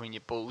covering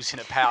your balls in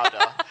a powder.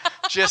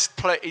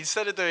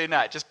 Instead of doing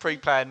that, just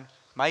pre-plan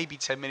maybe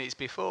 10 minutes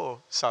before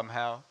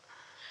somehow.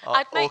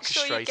 I'd make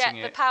sure you get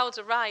it. the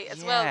powder right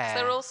as well, because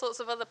there are all sorts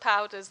of other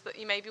powders that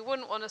you maybe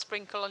wouldn't want to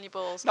sprinkle on your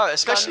balls. No,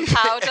 especially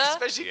powder,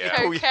 especially if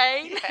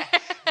cocaine.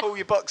 Pull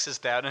your boxers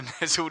down and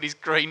there's all this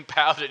green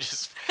powder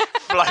just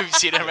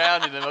floating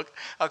around in them.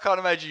 I can't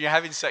imagine you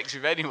having sex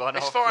with anyone.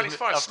 It's fine.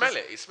 Smell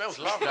it. It smells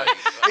lovely.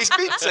 It's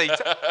minty.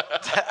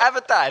 Have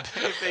a dad.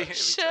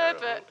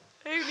 Sherbet.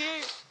 Who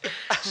knew?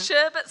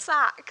 Sherbet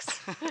sacks.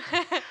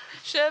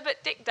 Sherbet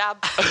dick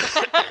dabs.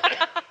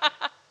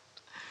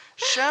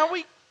 Shall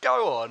we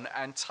go on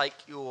and take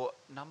your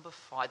number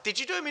 5? Did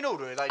you do them in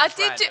order? Or are they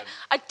just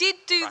I did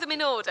do them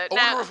in order.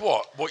 Order of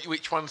what?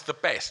 Which one's the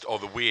best or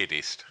the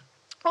weirdest?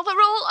 Well,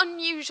 they're all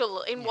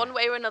unusual in one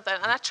way or another,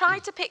 and I try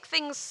to pick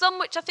things, some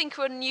which I think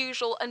are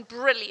unusual and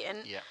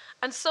brilliant,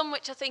 and some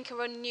which I think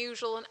are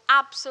unusual and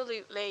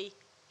absolutely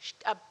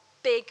a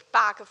big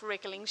bag of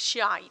wriggling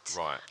shite.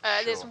 Right.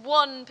 There's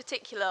one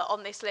particular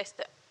on this list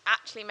that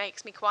actually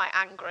makes me quite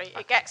angry. Okay.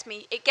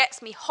 It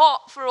gets me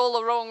hot for all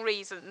the wrong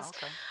reasons.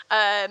 Okay.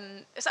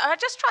 So I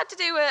just tried to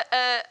do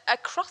a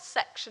cross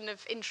section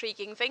of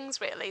intriguing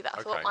things, really, that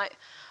I thought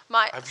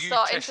might have you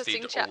start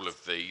interesting tested chats. all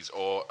of these,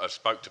 or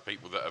spoke to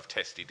people that have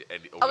tested all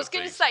of these? I was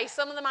going to say,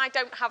 some of them I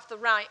don't have the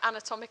right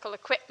anatomical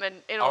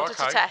equipment in order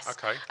to test.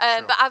 Okay.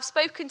 But I've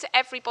spoken to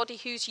everybody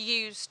who's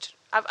used.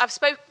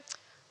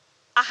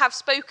 I have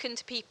spoken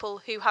to people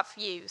who have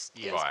used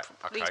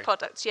these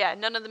products. Yeah,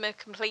 none of them are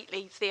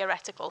completely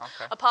theoretical,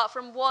 apart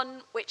from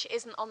one which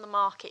isn't on the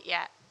market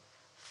yet.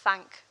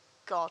 Thank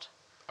God.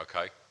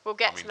 Okay. We'll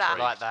get to that.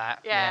 Like that.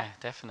 Yeah,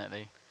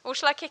 definitely. Well,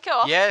 shall I kick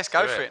off? Yeah, let's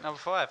go for it. Number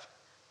 5.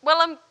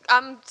 Well,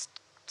 I'm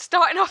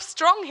starting off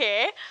strong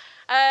here.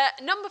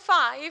 Number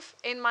 5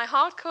 in my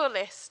hardcore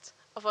list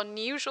of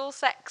unusual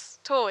sex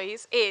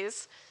toys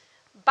is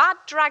Bad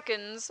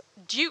Dragon's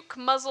Duke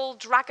Muzzle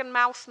Dragon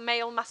Mouth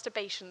Male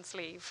Masturbation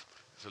Sleeve.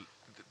 The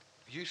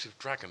use of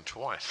dragon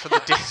twice.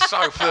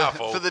 So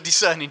powerful. For the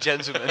discerning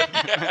gentleman.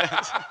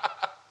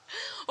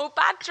 Well,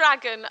 Bad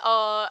Dragon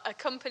are a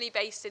company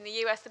based in the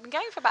US. They've been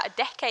going for about a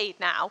decade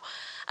now,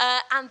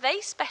 and they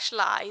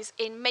specialise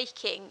in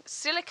making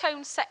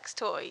silicone sex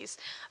toys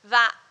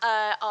that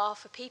are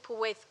for people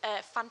with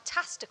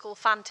fantastical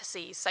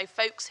fantasies. So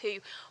folks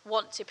who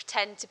want to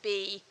pretend to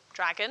be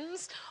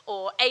dragons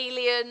or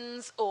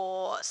aliens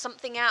or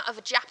something out of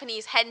a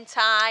Japanese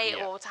hentai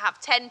or to have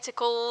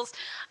tentacles.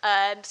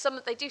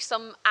 They do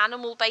some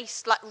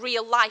animal-based, like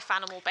real-life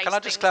animal-based. Can I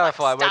just things,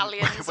 clarify,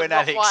 like when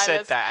Alex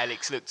said that,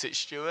 Alex looked at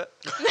Stuart?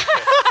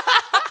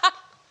 I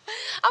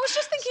was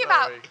just thinking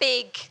about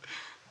big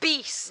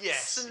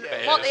beasts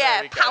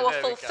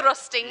powerful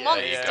thrusting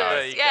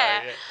monsters.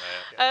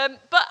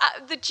 But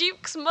the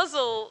Duke's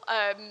Muzzle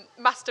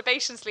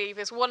masturbation sleeve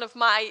is one of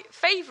my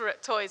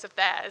favourite toys of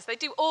theirs. They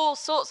do all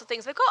sorts of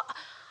things. They've got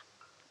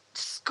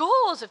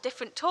scores of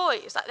different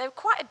toys. Like, they're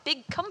quite a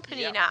big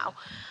company now.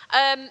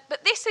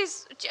 But this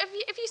is. Have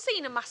you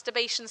seen a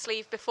masturbation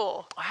sleeve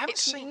before? I haven't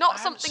seen. It's not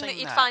something that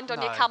you'd find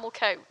on your camel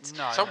coat.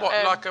 No. So what,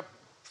 like a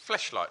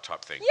fleshlight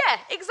type thing? Yeah,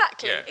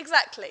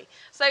 exactly.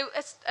 So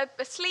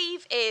a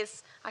sleeve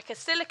is like a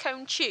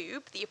silicone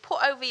tube that you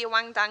put over your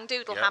wang dang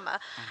doodle hammer,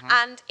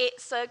 and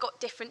it's got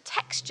different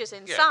textures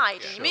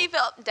inside, and you move it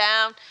up and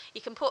down.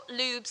 You can put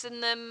lubes in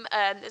them.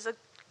 There's a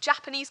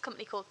Japanese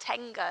company called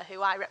Tenga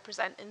who I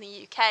represent in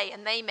the UK,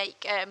 and they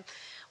make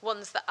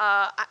ones that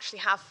actually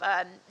have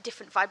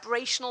different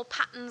vibrational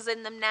patterns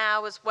in them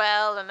now as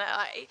well, and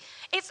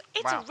it's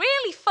a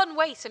really fun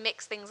way to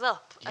mix things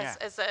up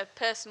as a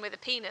person with a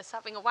penis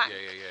having a wank.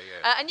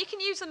 And you can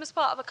use them as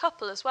part of a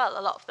couple as well,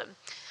 a lot of them.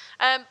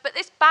 But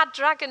this Bad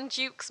Dragon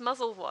Duke's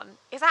Muzzle one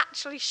is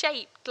actually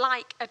shaped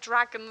like a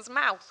dragon's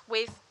mouth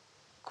with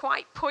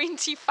quite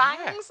pointy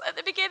fangs at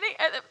the beginning,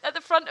 at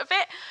the front of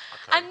it.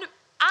 And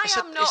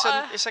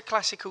it's a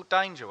classical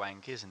danger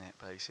wank, isn't it,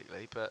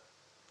 basically? But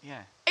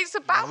yeah, it's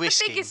about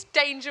the biggest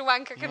danger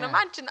wank I can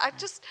imagine. I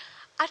just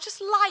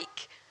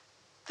like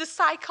the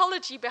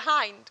psychology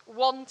behind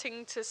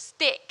wanting to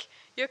stick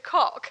your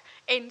cock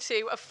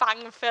into a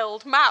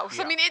fang-filled mouth.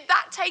 I mean,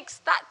 that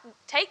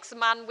takes a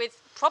man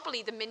with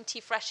probably the most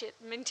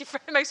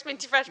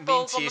minty fresh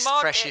balls on the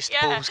market. Freshest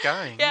balls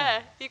going.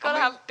 Yeah, you've got to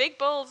have big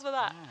balls for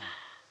that.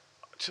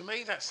 To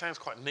me, that sounds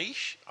quite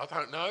niche. I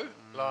don't know.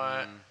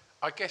 Like,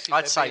 I guess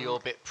I'd say you're a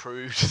bit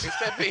prude. If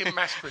they're being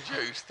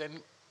mass-produced,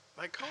 then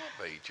they can't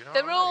be. Do you know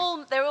what I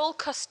mean? They're all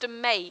custom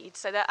made,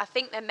 so that I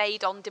think they're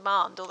made on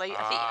demand. Although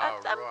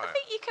I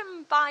think you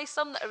can buy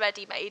some that are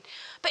ready made.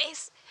 But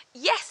it's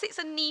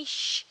a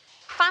niche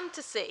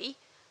fantasy,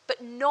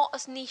 but not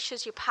as niche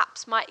as you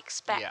perhaps might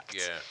expect.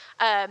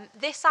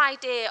 This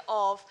idea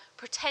of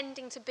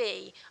pretending to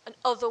be an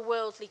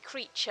otherworldly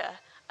creature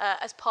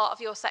as part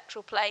of your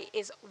sexual play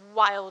is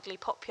wildly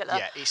popular.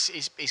 Yeah,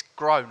 it's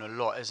grown a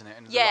lot, isn't it?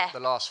 In the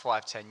last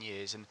 5-10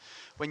 years. And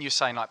when you're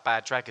saying like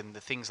Bad Dragon,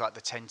 the things like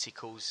the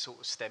tentacles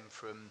sort of stem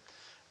from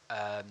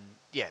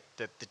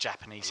the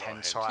Japanese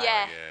hentai.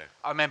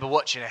 I remember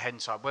watching a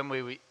hentai when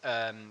we were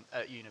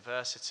at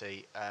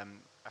university.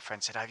 A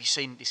friend said, "Have you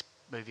seen this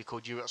movie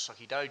called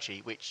Urotsuki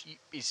Doji?" Which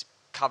is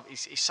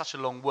it's such a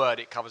long word;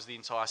 it covers the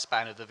entire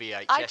span of the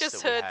VHS. I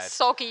just heard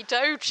Soggy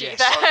Doji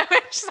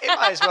it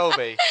might as well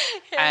be.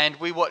 And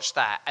we watched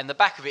that, and the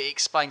back of it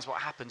explains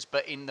what happens,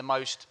 but in the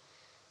most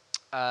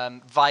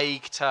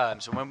vague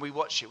terms. And when we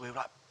watched it, we were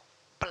like,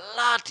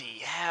 bloody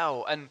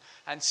hell. And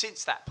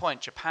since that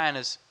point, Japan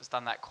has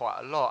done that quite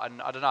a lot.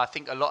 And I don't know, I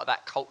think a lot of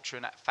that culture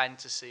and that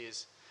fantasy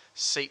has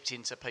seeped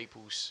into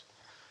people's,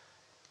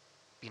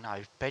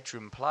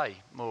 bedroom play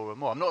more and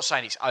more. I'm not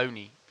saying it's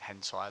only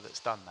hentai that's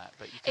done that,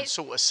 but you can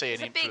sort of see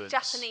an influence. It's a big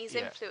Japanese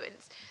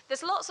influence.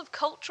 There's lots of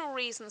cultural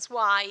reasons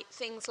why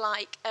things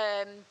like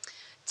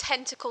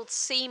tentacled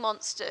sea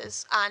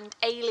monsters and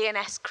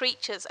alien-esque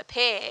creatures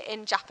appear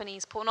in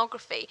Japanese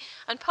pornography,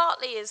 and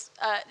partly it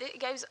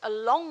goes a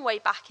long way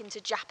back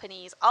into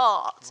Japanese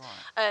art.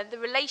 Right. The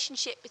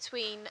relationship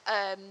between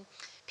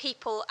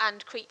people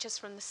and creatures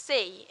from the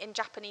sea in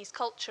Japanese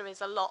culture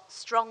is a lot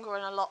stronger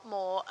and a lot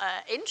more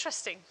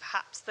interesting,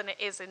 perhaps, than it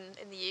is in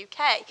the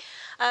UK.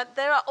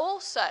 There are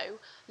also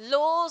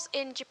laws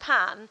in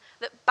Japan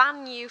that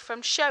ban you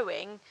from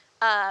showing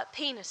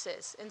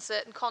penises in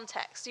certain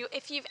contexts.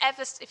 If you've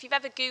ever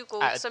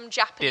Googled some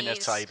Japanese dinner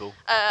table.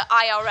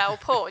 IRL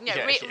porn,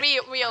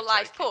 real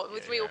life joking. porn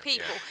with real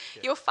people,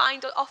 you'll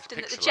find often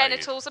that the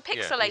genitals are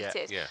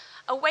pixelated. Yeah.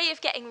 A way of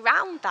getting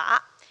round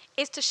that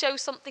is to show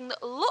something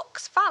that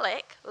looks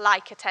phallic,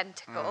 like a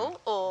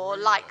tentacle or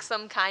like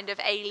some kind of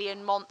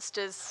alien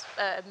monster's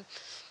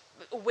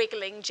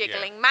wiggling,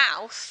 jiggling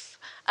mouth.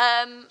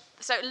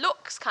 So it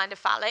looks kind of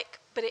phallic,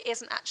 but it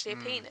isn't actually a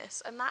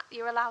penis, and that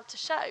you're allowed to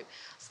show.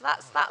 So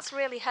that's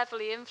really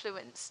heavily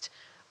influenced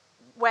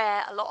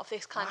where a lot of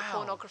this kind of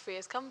pornography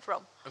has come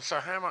from. And so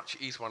how much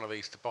is one of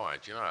these to buy?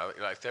 Do you know?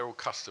 Like, if they're all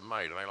custom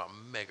made, are they like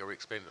mega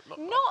expensive?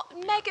 Not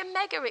mega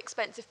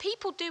expensive.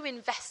 People do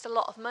invest a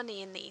lot of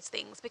money in these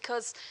things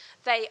because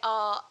they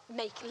are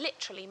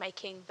literally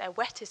making their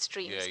wettest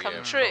dreams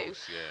come true.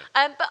 Course,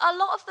 yeah. But a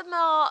lot of them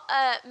are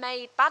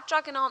made. Bad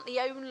Dragon aren't the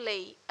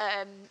only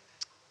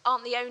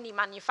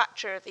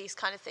manufacturer of these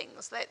kind of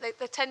things.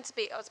 They tend to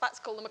be, I was about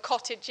to call them a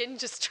cottage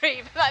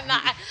industry, but like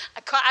that,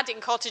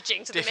 adding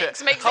cottaging to the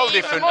mix makes it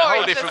even more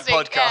interesting.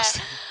 Podcast.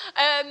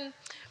 Yeah.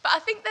 But I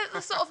think that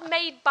they're sort of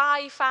made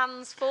by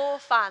fans for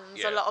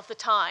fans a lot of the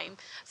time.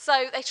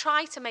 So they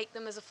try to make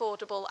them as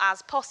affordable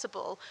as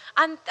possible.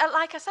 And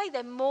like I say,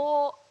 they're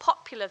more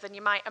popular than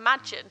you might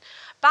imagine.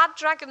 Bad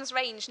Dragon's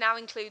range now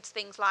includes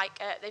things like,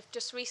 they've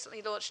just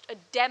recently launched a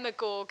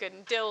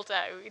Demogorgon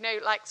dildo,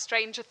 like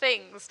Stranger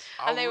Things.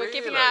 And they were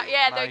giving out,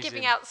 they were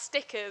giving out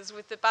stickers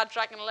with the Bad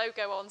Dragon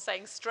logo on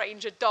saying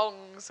Stranger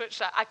Dongs, which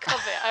I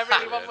covet. I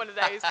really want one of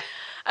those.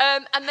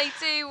 And they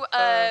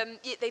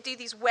do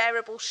these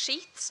wearable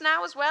sheaths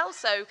now as well,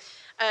 so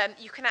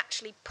you can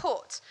actually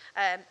put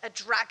a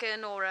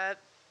dragon or a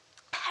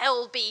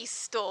hell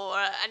beast or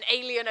an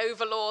alien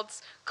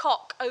overlord's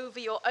cock over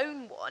your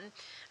own one,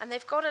 and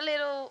they've got a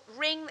little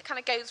ring that kind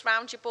of goes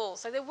round your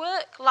balls, so they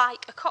work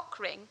like a cock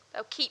ring.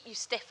 They'll keep you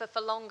stiffer for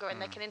longer, and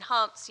they can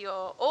enhance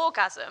your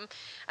orgasm,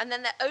 and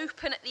then they're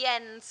open at the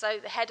end, so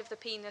the head of the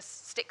penis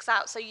sticks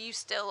out, so you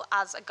still,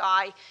 as a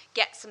guy,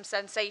 get some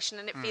sensation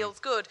and it feels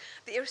good.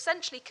 But you're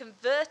essentially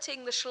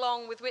converting the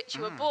schlong with which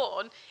you were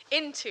born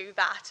into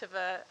that of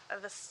a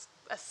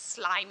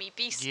slimy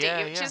beastie,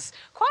 which is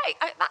quite.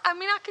 I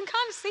mean, I can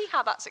kind of see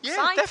how that's exciting.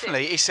 Yeah,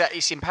 definitely.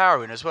 It's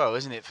empowering as well,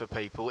 isn't it, for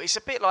people? It's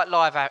a bit like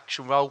live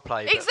action role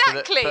play.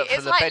 Exactly,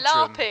 it's like bedroom.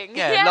 LARPing.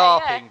 Yeah,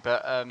 LARPing,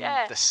 but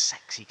the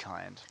sexy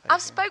kind. Basically.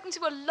 I've spoken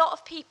to a lot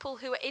of people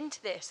who are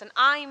into this, and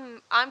I'm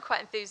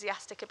quite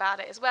enthusiastic about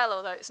it as well.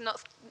 Although it's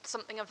not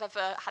something I've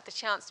ever had the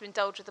chance to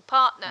indulge with a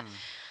partner.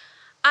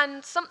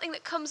 And something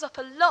that comes up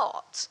a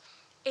lot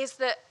is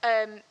that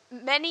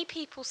many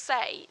people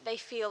say they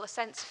feel a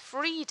sense of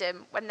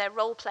freedom when they're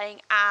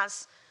role-playing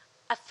as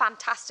a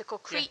fantastical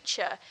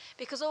creature,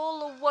 because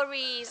all the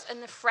worries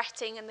and the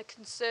fretting and the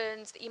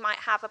concerns that you might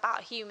have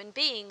about a human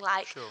being,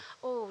 like,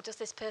 oh, does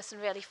this person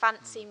really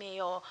fancy me,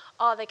 or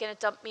are they going to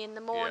dump me in the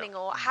morning,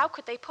 or how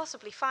could they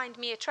possibly find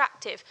me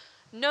attractive?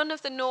 None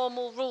of the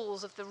normal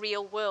rules of the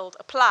real world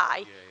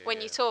apply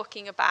when you're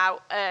talking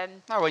about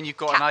when you've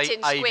got Captain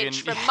an alien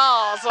Squidge from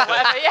Mars or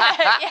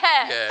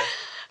whatever.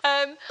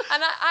 And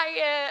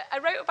I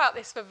wrote about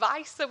this for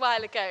Vice a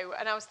while ago,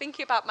 and I was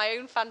thinking about my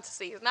own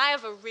fantasies, and I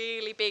have a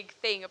really big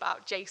thing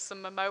about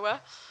Jason Momoa.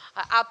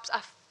 I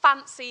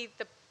fancy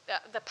the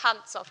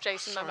pants off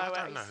Jason Momoa.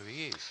 I don't know who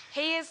he is.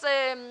 He is.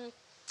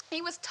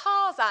 He was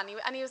Tarzan,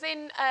 and he was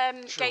in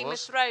Game of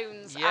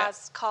Thrones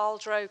as Khal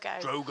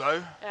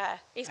Drogo. Yeah,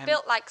 he's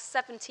built like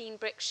 17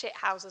 brick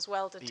shithouses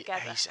welded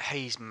together.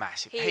 He's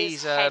massive. He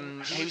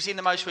was in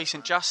the most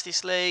recent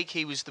Justice League.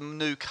 He was the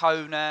new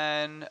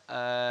Conan.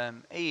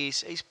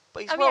 He's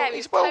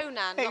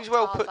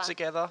well put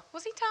together.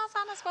 Was he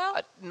Tarzan as well?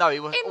 No, he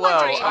was.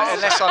 Dreams.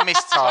 Unless I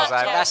missed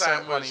Tarzan.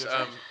 Tarzan was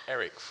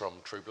Eric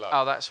from True Blood.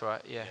 Oh, that's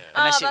right. Yeah.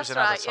 Unless it was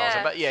another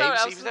Tarzan, but Sorry,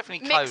 he was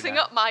definitely Conan. Mixing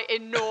up my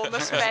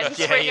enormous men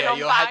swinging on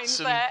vines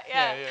there.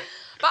 Yeah.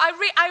 But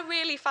I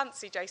really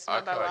fancy Jason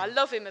Momoa. I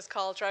love him as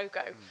Khal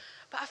Drogo.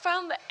 But I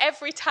found that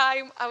every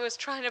time I was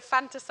trying to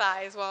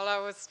fantasize while I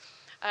was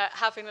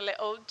having a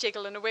little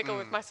jiggle and a wiggle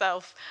with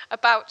myself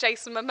about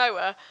Jason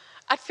Momoa,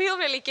 I'd feel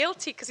really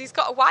guilty because he's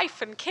got a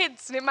wife and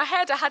kids, and in my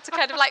head I had to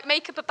kind of like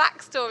make up a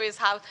backstory as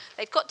how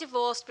they'd got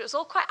divorced, but it was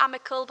all quite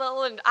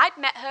amicable, and I'd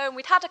met her and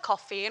we'd had a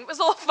coffee and it was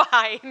all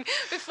fine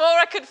before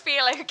I could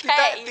feel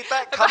okay. Did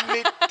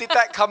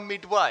that come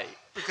midway?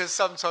 Because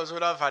sometimes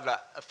when I've had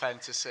like a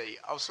fantasy,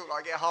 I'll sort of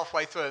like get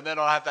halfway through, and then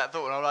I have that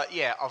thought, and I'm like,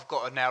 yeah, I've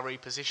got to now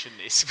reposition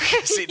this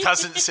because it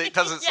doesn't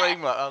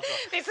seem like.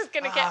 This is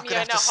going to get me in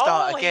a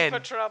whole heap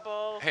of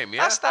trouble. Him,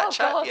 yeah. That's that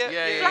chat. God.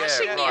 Yeah.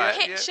 Flashing me a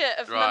picture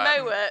of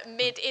Momoa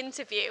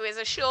mid-interview is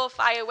a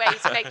surefire way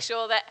to make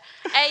sure that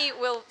A,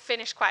 we'll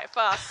finish quite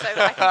fast, so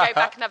I can go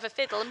back and have a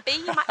fiddle, and B,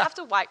 you might have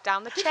to wipe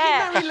down the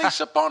chair. Did he marry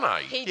Lisa Bonet?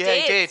 He He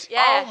did. did.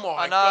 Yeah. Oh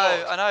my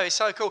God. I know. It's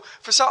so cool.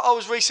 I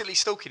was recently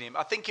stalking him.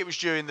 I think it was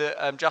during the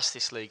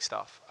Justice League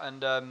stuff,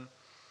 and and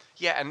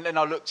then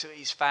I looked at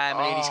his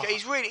family,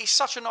 and he's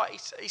such a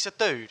nice. He's a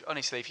dude,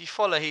 honestly. If you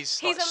follow his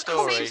story,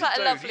 seems like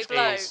a lovely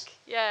bloke.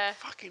 Yeah.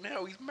 Fucking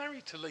hell, he's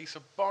married to Lisa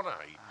Bonet.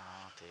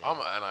 Oh, dear. I'm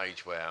at an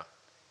age where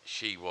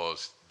she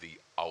was the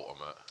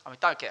ultimate. I mean,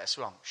 don't get us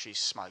wrong. She's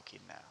smoking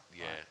now.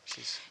 Yeah.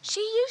 Right?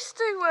 She used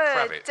to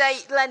Kravitz.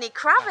 date Lenny Married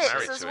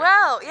Kravitz as to him.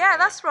 well. Yeah, Yeah.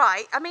 that's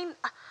right. I mean,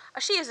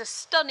 she is a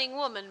stunning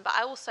woman, but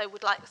I also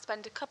would like to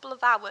spend a couple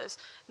of hours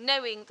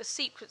knowing the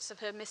secrets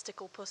of her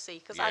mystical pussy,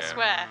 because I Yeah.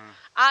 swear,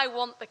 I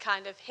want the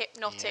kind of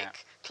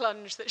hypnotic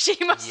plunge that she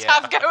must Yeah.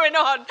 have going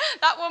on.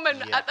 That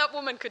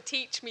woman could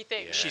teach me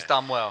things. Yeah. She's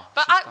done well.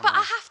 But She's I done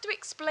well. have to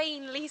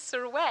explain Lisa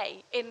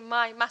away in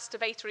my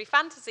masturbatory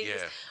fantasies.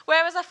 Yeah.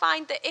 Whereas I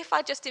find that if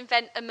I just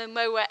invent a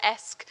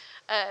Momoa-esque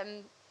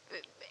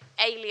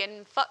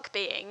alien fuck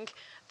being,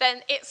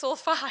 then it's all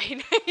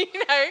fine.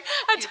 I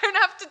don't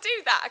have to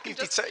do that. I can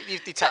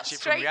You've detached cut it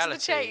from straight reality.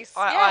 to the chase.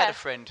 I had a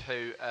friend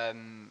who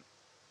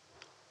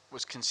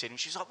was considering.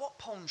 She was like, "What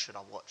porn should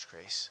I watch,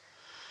 Chris?"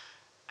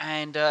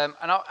 And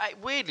I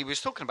weirdly we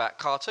was talking about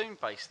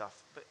cartoon-based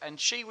stuff, and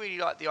she really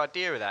liked the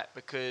idea of that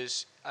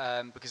because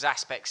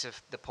aspects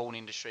of the porn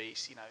industry,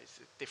 it's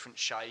different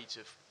shades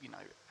of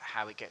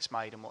how it gets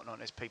made and whatnot.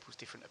 There's people's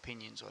different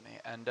opinions on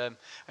it, and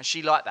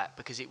she liked that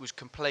because it was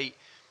complete.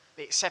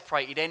 It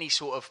separated any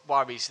sort of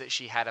worries that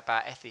she had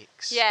about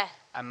ethics,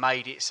 and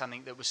made it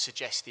something that was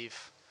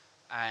suggestive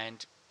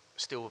and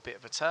still a bit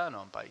of a turn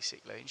on,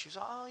 basically. And she was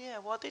like, "Oh yeah,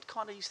 well I did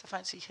kind of used to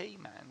fancy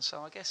He-Man,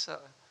 so I guess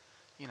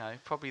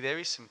probably there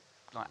is some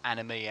like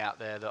anime out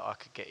there that I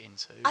could get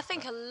into." I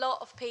think a lot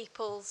of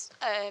people's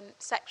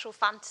sexual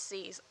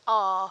fantasies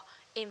are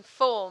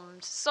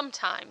informed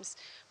sometimes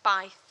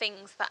by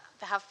things that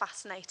have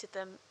fascinated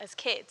them as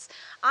kids.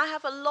 I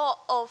have a lot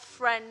of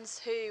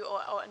friends who,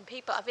 and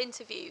people I've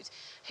interviewed,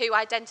 who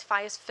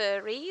identify as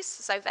furries.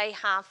 So they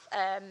have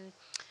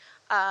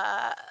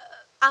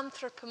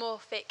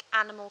anthropomorphic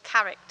animal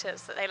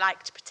characters that they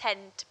like to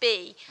pretend to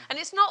be. And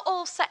it's not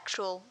all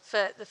sexual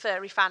for the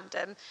furry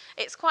fandom.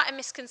 It's quite a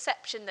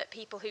misconception that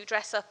people who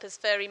dress up as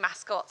furry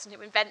mascots and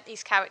who invent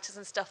these characters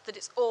and stuff, that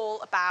it's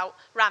all about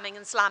ramming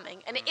and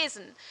slamming. And it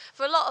isn't.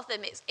 For a lot of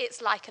them,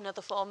 it's like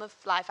another form of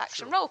live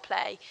action role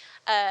play.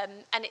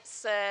 And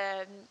it's...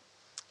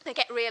 they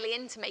get really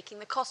into making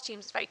the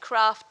costumes. It's very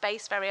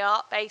craft-based, very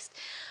art-based.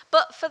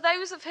 But for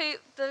those of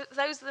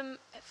them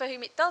for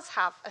whom it does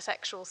have a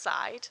sexual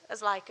side,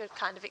 as like a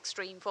kind of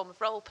extreme form of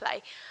role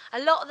play, a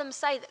lot of them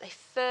say that they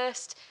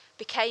first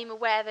became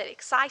aware that it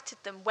excited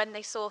them when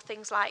they saw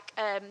things like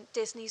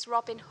Disney's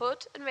Robin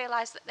Hood and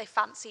realised that they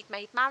fancied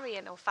Maid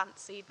Marian or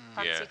fancied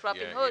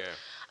Robin Hood.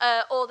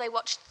 Or they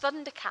watched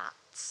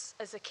Thundercats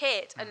as a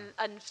kid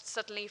and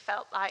suddenly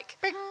felt like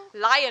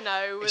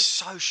Lion-O was... It's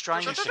so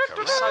strange.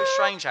 It's so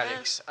strange,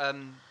 Alex.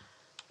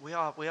 We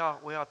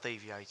are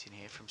deviating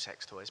here from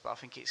sex toys, but I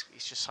think it's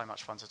just so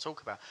much fun to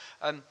talk about.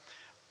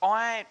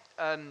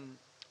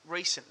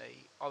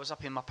 Recently, I was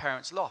up in my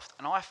parents' loft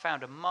and I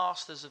found a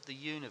Masters of the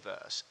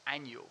Universe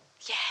annual.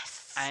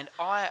 Yes. And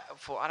I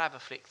thought I'd have a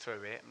flick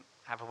through it and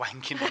have a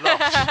wank in the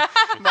loft.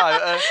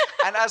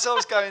 And as I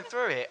was going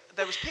through it,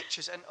 there was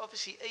pictures, and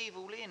obviously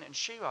Evil Lynn and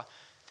She-Ra,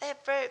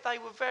 they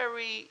were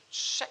very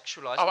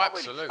sexualised. Oh, Not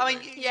absolutely. Really, I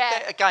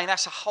mean, again,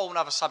 that's a whole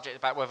other subject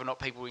about whether or not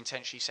people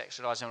intentionally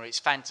sexualise them, or it's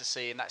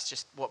fantasy, and that's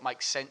just what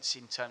makes sense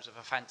in terms of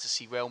a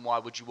fantasy realm. Why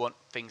would you want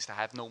things to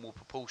have normal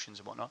proportions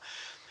and whatnot?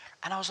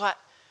 And I was like,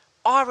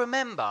 I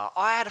remember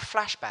I had a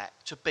flashback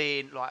to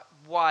being like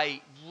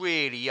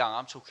really young.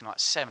 I'm talking like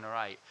 7 or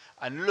 8,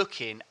 and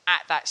looking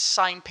at that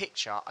same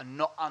picture and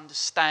not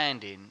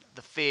understanding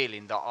the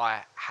feeling that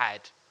I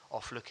had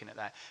off looking at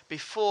that.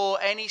 Before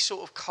any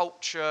sort of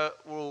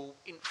cultural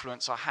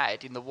influence I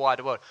had in the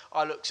wider world,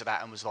 I looked at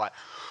that and was like,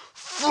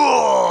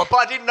 "Phew!" But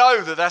I didn't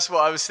know that that's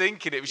what I was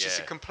thinking. It was just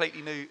a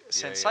completely new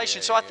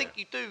sensation. So I think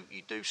you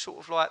do sort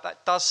of like,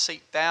 that does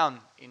seep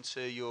down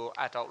into your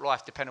adult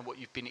life, depending on what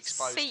you've been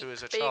exposed to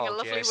as a child. Being a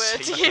lovely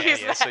word to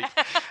use there.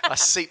 I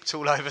seeped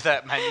all over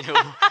that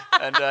manual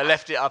and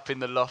left it up in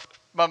the loft.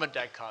 Mum and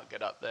Dad can't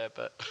get up there,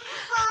 but...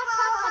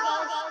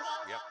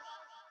 Yep.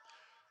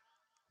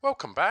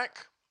 Welcome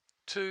back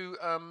to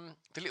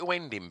the little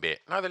ending bit.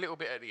 No, the little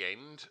bit at the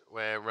end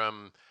where...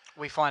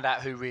 we find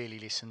out who really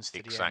listens to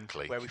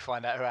exactly. the end, where we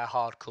find out who our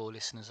hardcore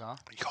listeners are.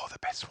 You're the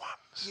best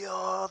ones.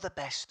 You're the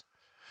best.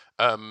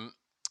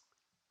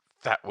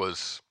 That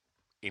was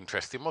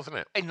interesting, wasn't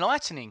it?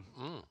 Enlightening.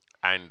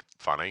 And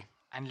funny.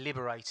 And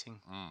liberating.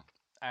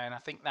 And I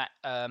think that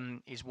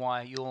is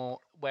why you're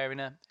wearing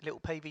a little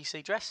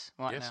PVC dress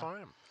right now. Yes,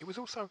 I am. It was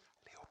also a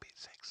bit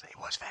sexy. It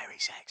was very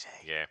sexy.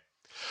 Yeah.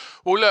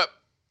 Well, look,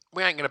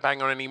 we ain't going to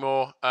bang on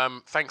anymore.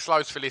 Thanks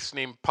loads for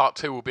listening. Part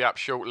 2 will be up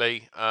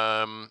shortly.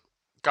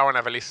 Go and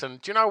have a listen.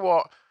 Do you know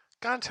what?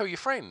 Go and tell your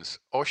friends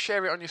or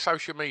share it on your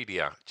social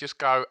media. Just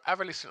go,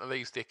 have a listen to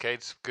these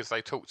dickheads because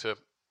they talk to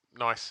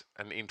nice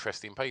and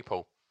interesting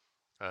people.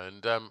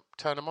 And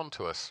turn them on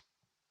to us.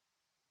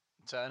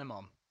 Turn them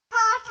on.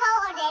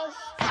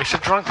 It's a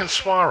drunken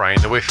soiree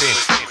in the within.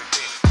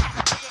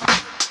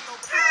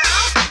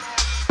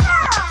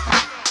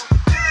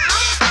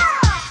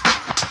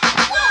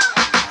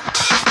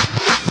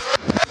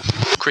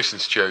 Chris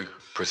and Stu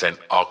present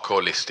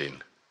Hardcore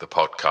Listing, the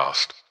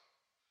podcast.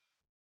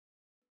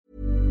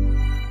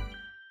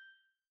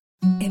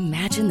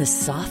 Imagine the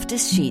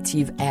softest sheets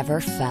you've ever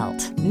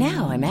felt.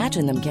 Now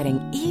imagine them getting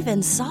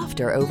even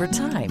softer over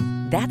time.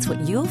 That's what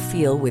you'll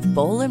feel with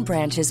Boll &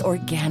 Branch's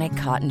organic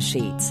cotton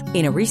sheets.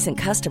 In a recent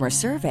customer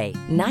survey,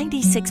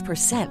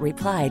 96%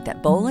 replied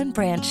that Boll &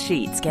 Branch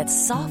sheets get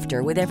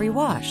softer with every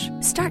wash.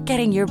 Start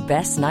getting your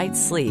best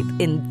night's sleep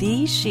in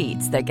these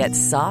sheets that get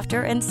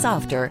softer and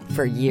softer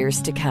for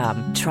years to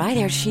come. Try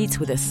their sheets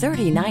with a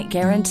 30-night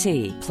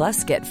guarantee.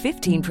 Plus, get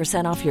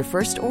 15% off your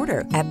first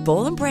order at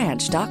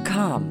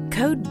bollandbranch.com.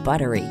 Code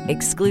BUTTERY.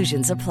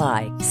 Exclusions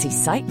apply. See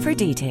site for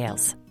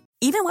details.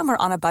 Even when we're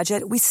on a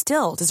budget, we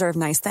still deserve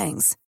nice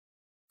things.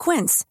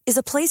 Quince is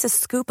a place to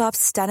scoop up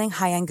stunning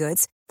high-end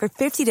goods for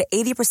 50 to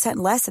 80%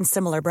 less than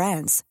similar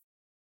brands.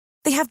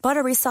 They have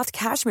buttery soft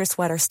cashmere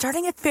sweaters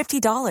starting at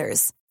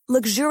 $50,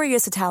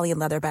 luxurious Italian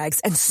leather bags,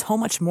 and so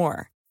much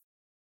more.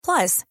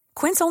 Plus,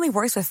 Quince only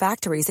works with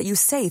factories that use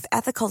safe,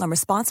 ethical, and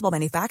responsible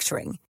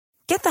manufacturing.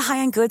 Get the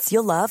high-end goods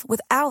you'll love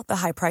without the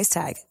high price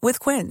tag with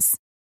Quince.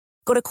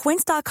 Go to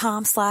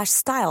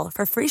quince.com/style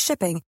for free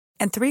shipping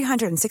and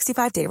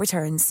 365-day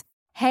returns.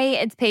 Hey,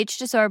 it's Paige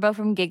DeSorbo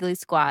from Giggly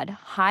Squad.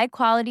 High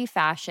quality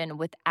fashion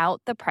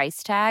without the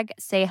price tag.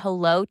 Say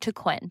hello to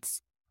Quince.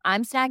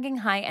 I'm snagging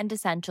high-end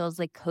essentials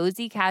like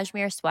cozy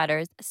cashmere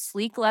sweaters,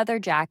 sleek leather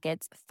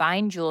jackets,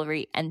 fine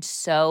jewelry, and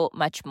so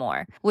much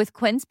more. With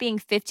Quince being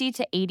 50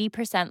 to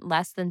 80%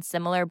 less than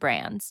similar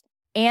brands.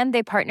 And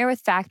they partner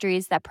with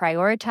factories that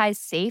prioritize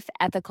safe,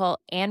 ethical,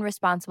 and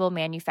responsible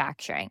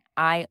manufacturing.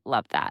 I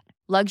love that.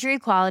 Luxury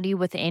quality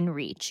within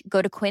reach.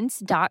 Go to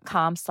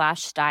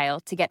quince.com/style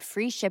to get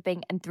free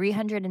shipping and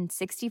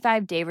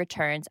 365-day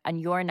returns on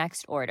your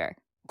next order.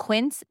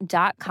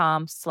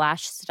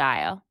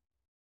 Quince.com/style.